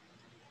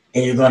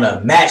 And you're going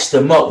to match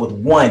them up with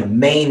one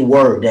main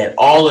word that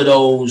all of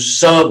those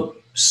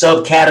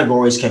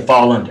subcategories can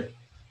fall under.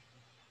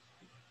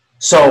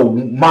 So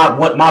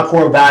my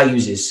core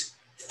values is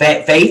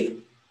faith,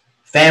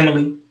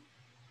 family,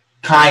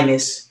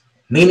 kindness,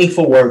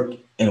 meaningful work,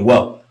 and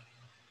wealth.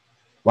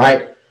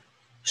 Right?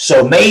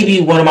 So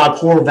maybe one of my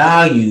core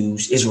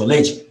values is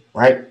religion,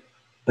 right?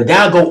 But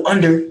that'll go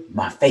under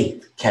my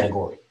faith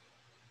category.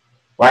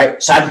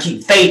 Right? So I can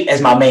keep faith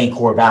as my main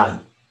core value.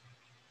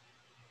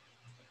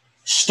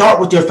 Start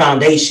with your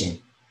foundation,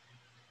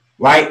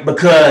 right?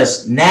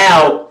 Because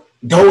now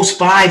those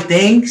 5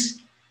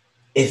 things,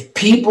 if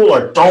people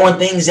are throwing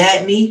things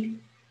at me,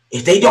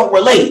 if they don't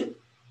relate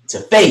to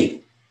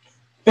faith,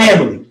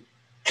 family,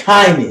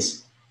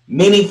 kindness,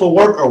 meaningful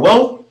work, or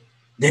wealth,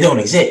 they don't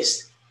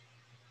exist.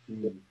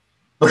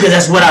 Because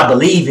that's what I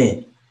believe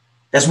in.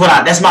 That's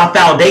my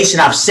foundation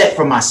I've set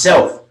for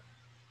myself.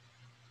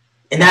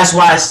 And that's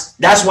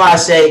why I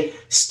say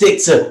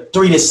stick to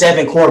 3 to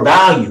 7 core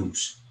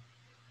values.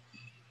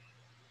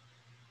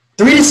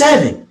 3 to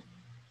 7.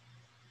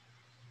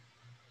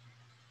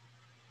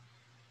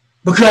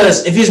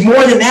 Because if it's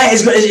more than that,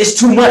 it's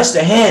too much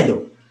to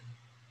handle.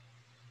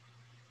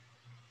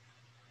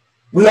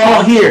 We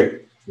all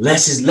hear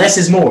less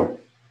is more.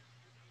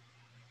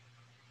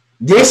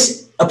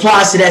 This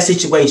applies to that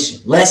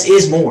situation. Less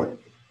is more.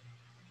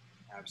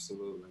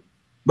 Absolutely.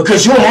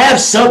 Because you'll have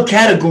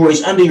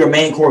subcategories under your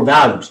main core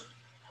values.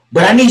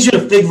 But I need you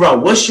to figure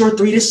out what's your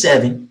 3 to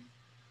 7.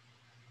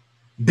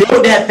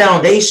 Build that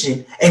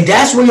foundation. And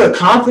that's where your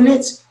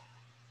confidence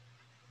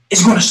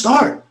is going to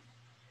start.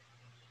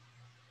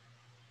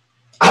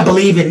 I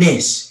believe in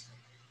this.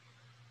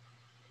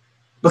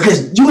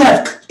 Because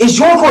it's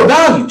your core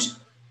values.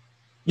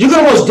 You're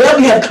going to most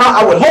definitely have,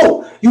 I would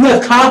hope, you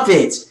have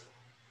confidence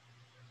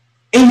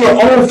in your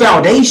own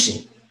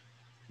foundation.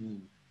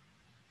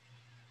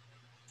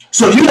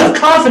 So you have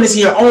confidence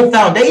in your own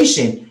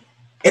foundation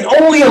and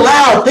only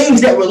allow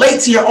things that relate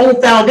to your own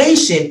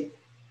foundation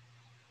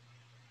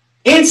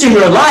into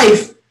your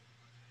life.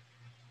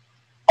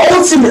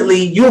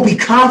 Ultimately, you'll be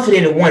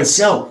confident in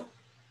oneself.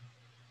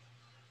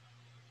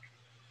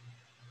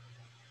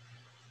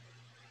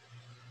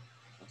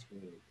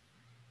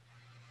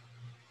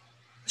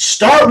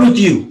 Start with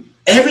you.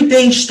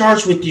 Everything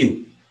starts with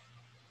you.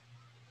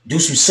 Do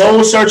some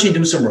soul searching,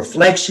 do some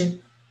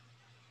reflection.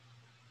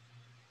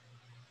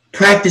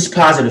 Practice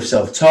positive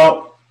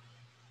self-talk.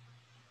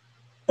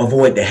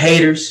 Avoid the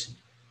haters.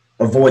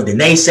 Avoid the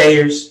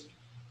naysayers.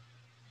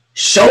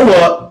 Show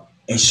up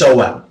and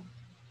show out.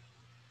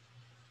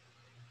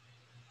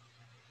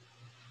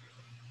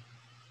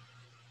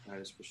 That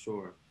is for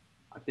sure.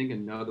 I think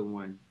another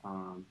one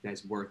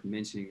that's worth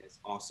mentioning is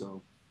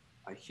also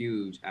a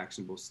huge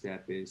actionable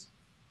step is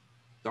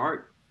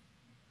start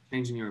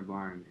changing your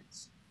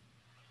environments.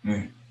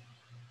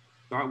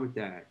 Start with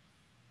that.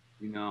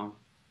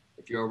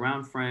 If you're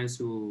around friends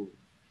who,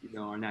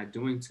 are not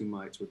doing too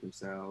much with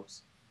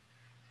themselves,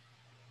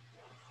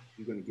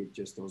 you're going to get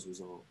just those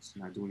results,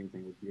 not doing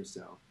anything with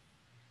yourself.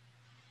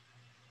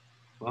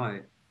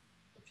 But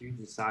if you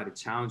decide to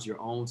challenge your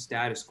own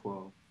status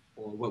quo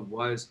or what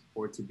was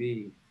or to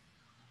be,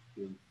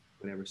 you're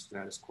whatever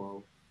status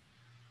quo.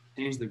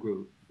 Change the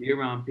group. Be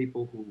around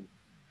people who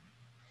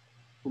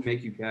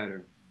make you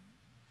better,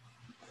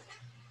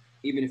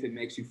 even if it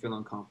makes you feel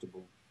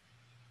uncomfortable.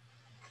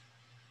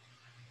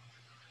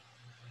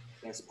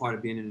 That's part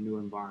of being in a new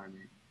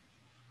environment.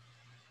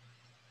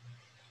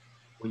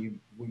 When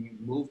you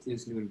move to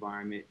this new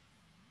environment,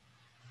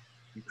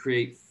 you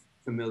create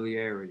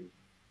familiarity.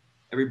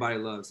 Everybody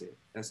loves it.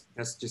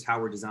 That's just how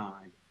we're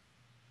designed.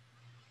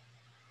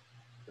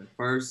 But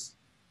first,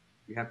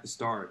 you have to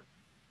start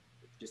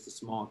with just the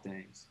small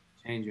things.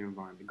 Change your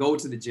environment. Go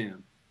to the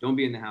gym. Don't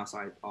be in the house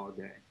all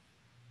day,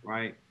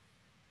 right?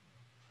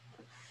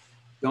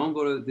 Don't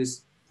go to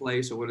this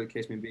place or whatever the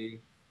case may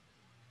be,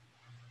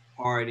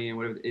 party and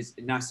whatever. It's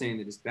not saying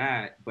that it's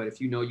bad, but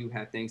if you know you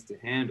have things to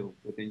handle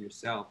within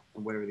yourself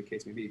and whatever the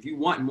case may be, if you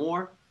want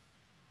more,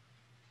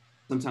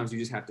 sometimes you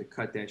just have to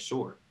cut that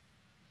short.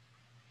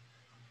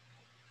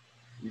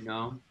 You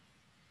know,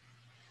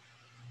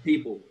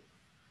 people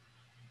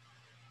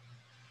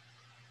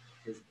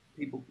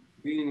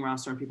being around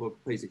certain people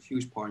plays a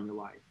huge part in your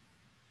life.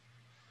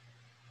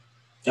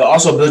 It'll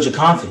also build your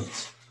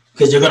confidence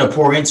because they're going to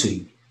pour into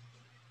you.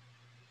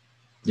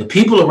 The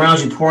people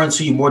around you pour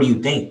into you more than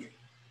you think.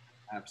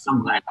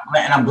 Absolutely.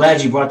 I'm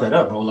glad you brought that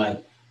up, bro.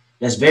 Like,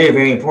 that's very,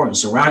 very important.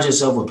 Surround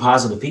yourself with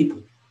positive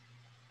people.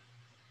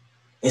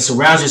 And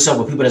surround yourself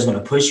with people that's going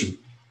to push you,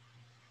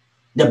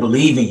 that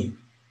believe in you,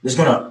 that's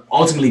going to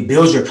ultimately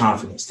build your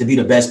confidence to be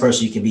the best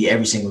person you can be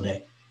every single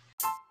day.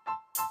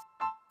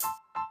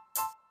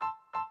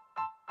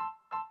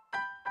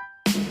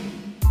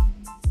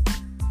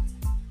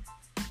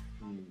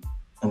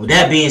 And with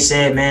that being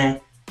said, man,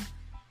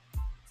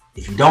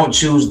 if you don't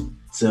choose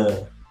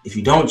to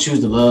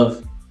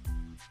love,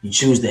 you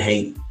choose to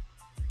hate.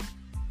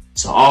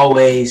 So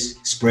always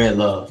spread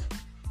love.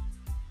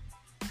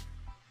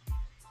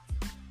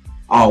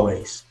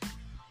 Always.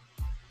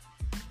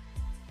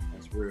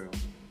 That's real.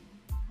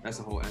 That's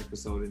a whole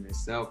episode in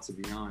itself, to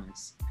be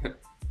honest.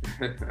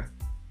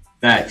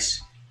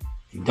 Facts.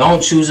 If you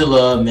don't choose to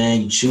love,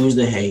 man, you choose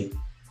to hate.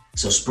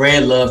 So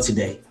spread love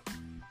today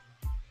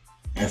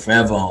and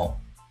forever on.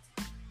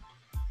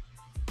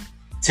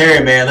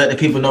 Terry, man, let the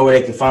people know where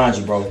they can find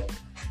you, bro.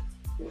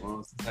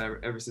 Well,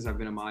 ever since I've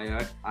been in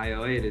my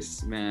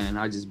hiatus, man,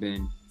 I've just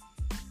been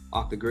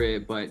off the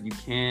grid. But you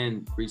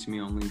can reach me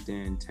on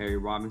LinkedIn, Terry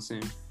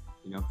Robinson.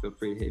 You know, feel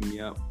free to hit me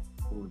up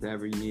for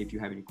whatever you need. If you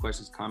have any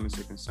questions, comments,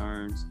 or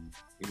concerns,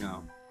 you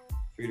know,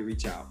 free to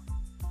reach out.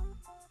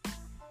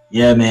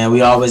 Yeah, man,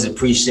 we always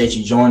appreciate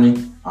you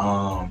joining.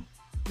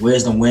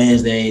 Wisdom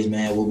Wednesdays,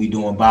 man, we'll be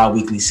doing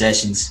bi-weekly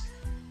sessions.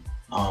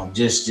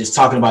 Just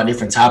talking about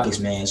different topics,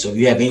 man. So if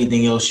you have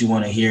anything else you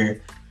want to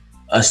hear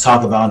us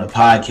talk about on the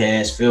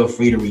podcast, feel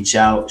free to reach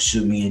out,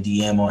 shoot me a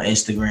DM on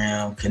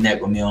Instagram,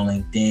 connect with me on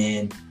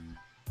LinkedIn.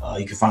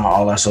 You can find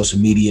all our social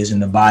medias in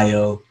the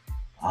bio.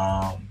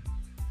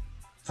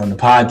 From the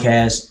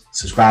podcast,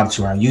 subscribe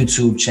to our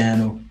YouTube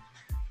channel.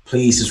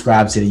 Please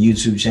subscribe to the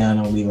YouTube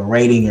channel. Leave a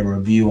rating and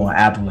review on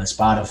Apple and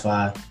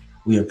Spotify.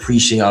 We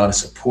appreciate all the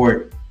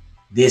support.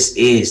 This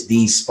is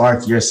the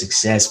Spark Your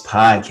Success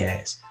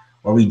podcast,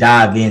 where we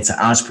dive into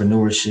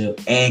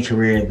entrepreneurship and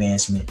career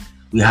advancement.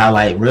 We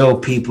highlight real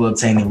people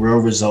obtaining real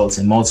results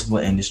in multiple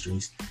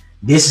industries.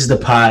 This is the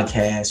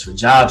podcast for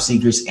job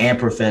seekers and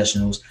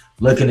professionals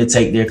looking to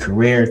take their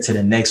career to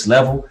the next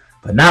level,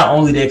 but not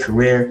only their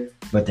career,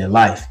 but their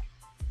life.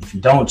 If you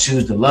don't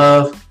choose to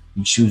love,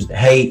 you choose to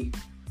hate.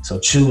 So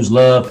choose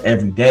love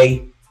every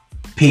day.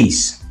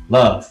 Peace,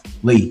 love,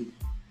 lead.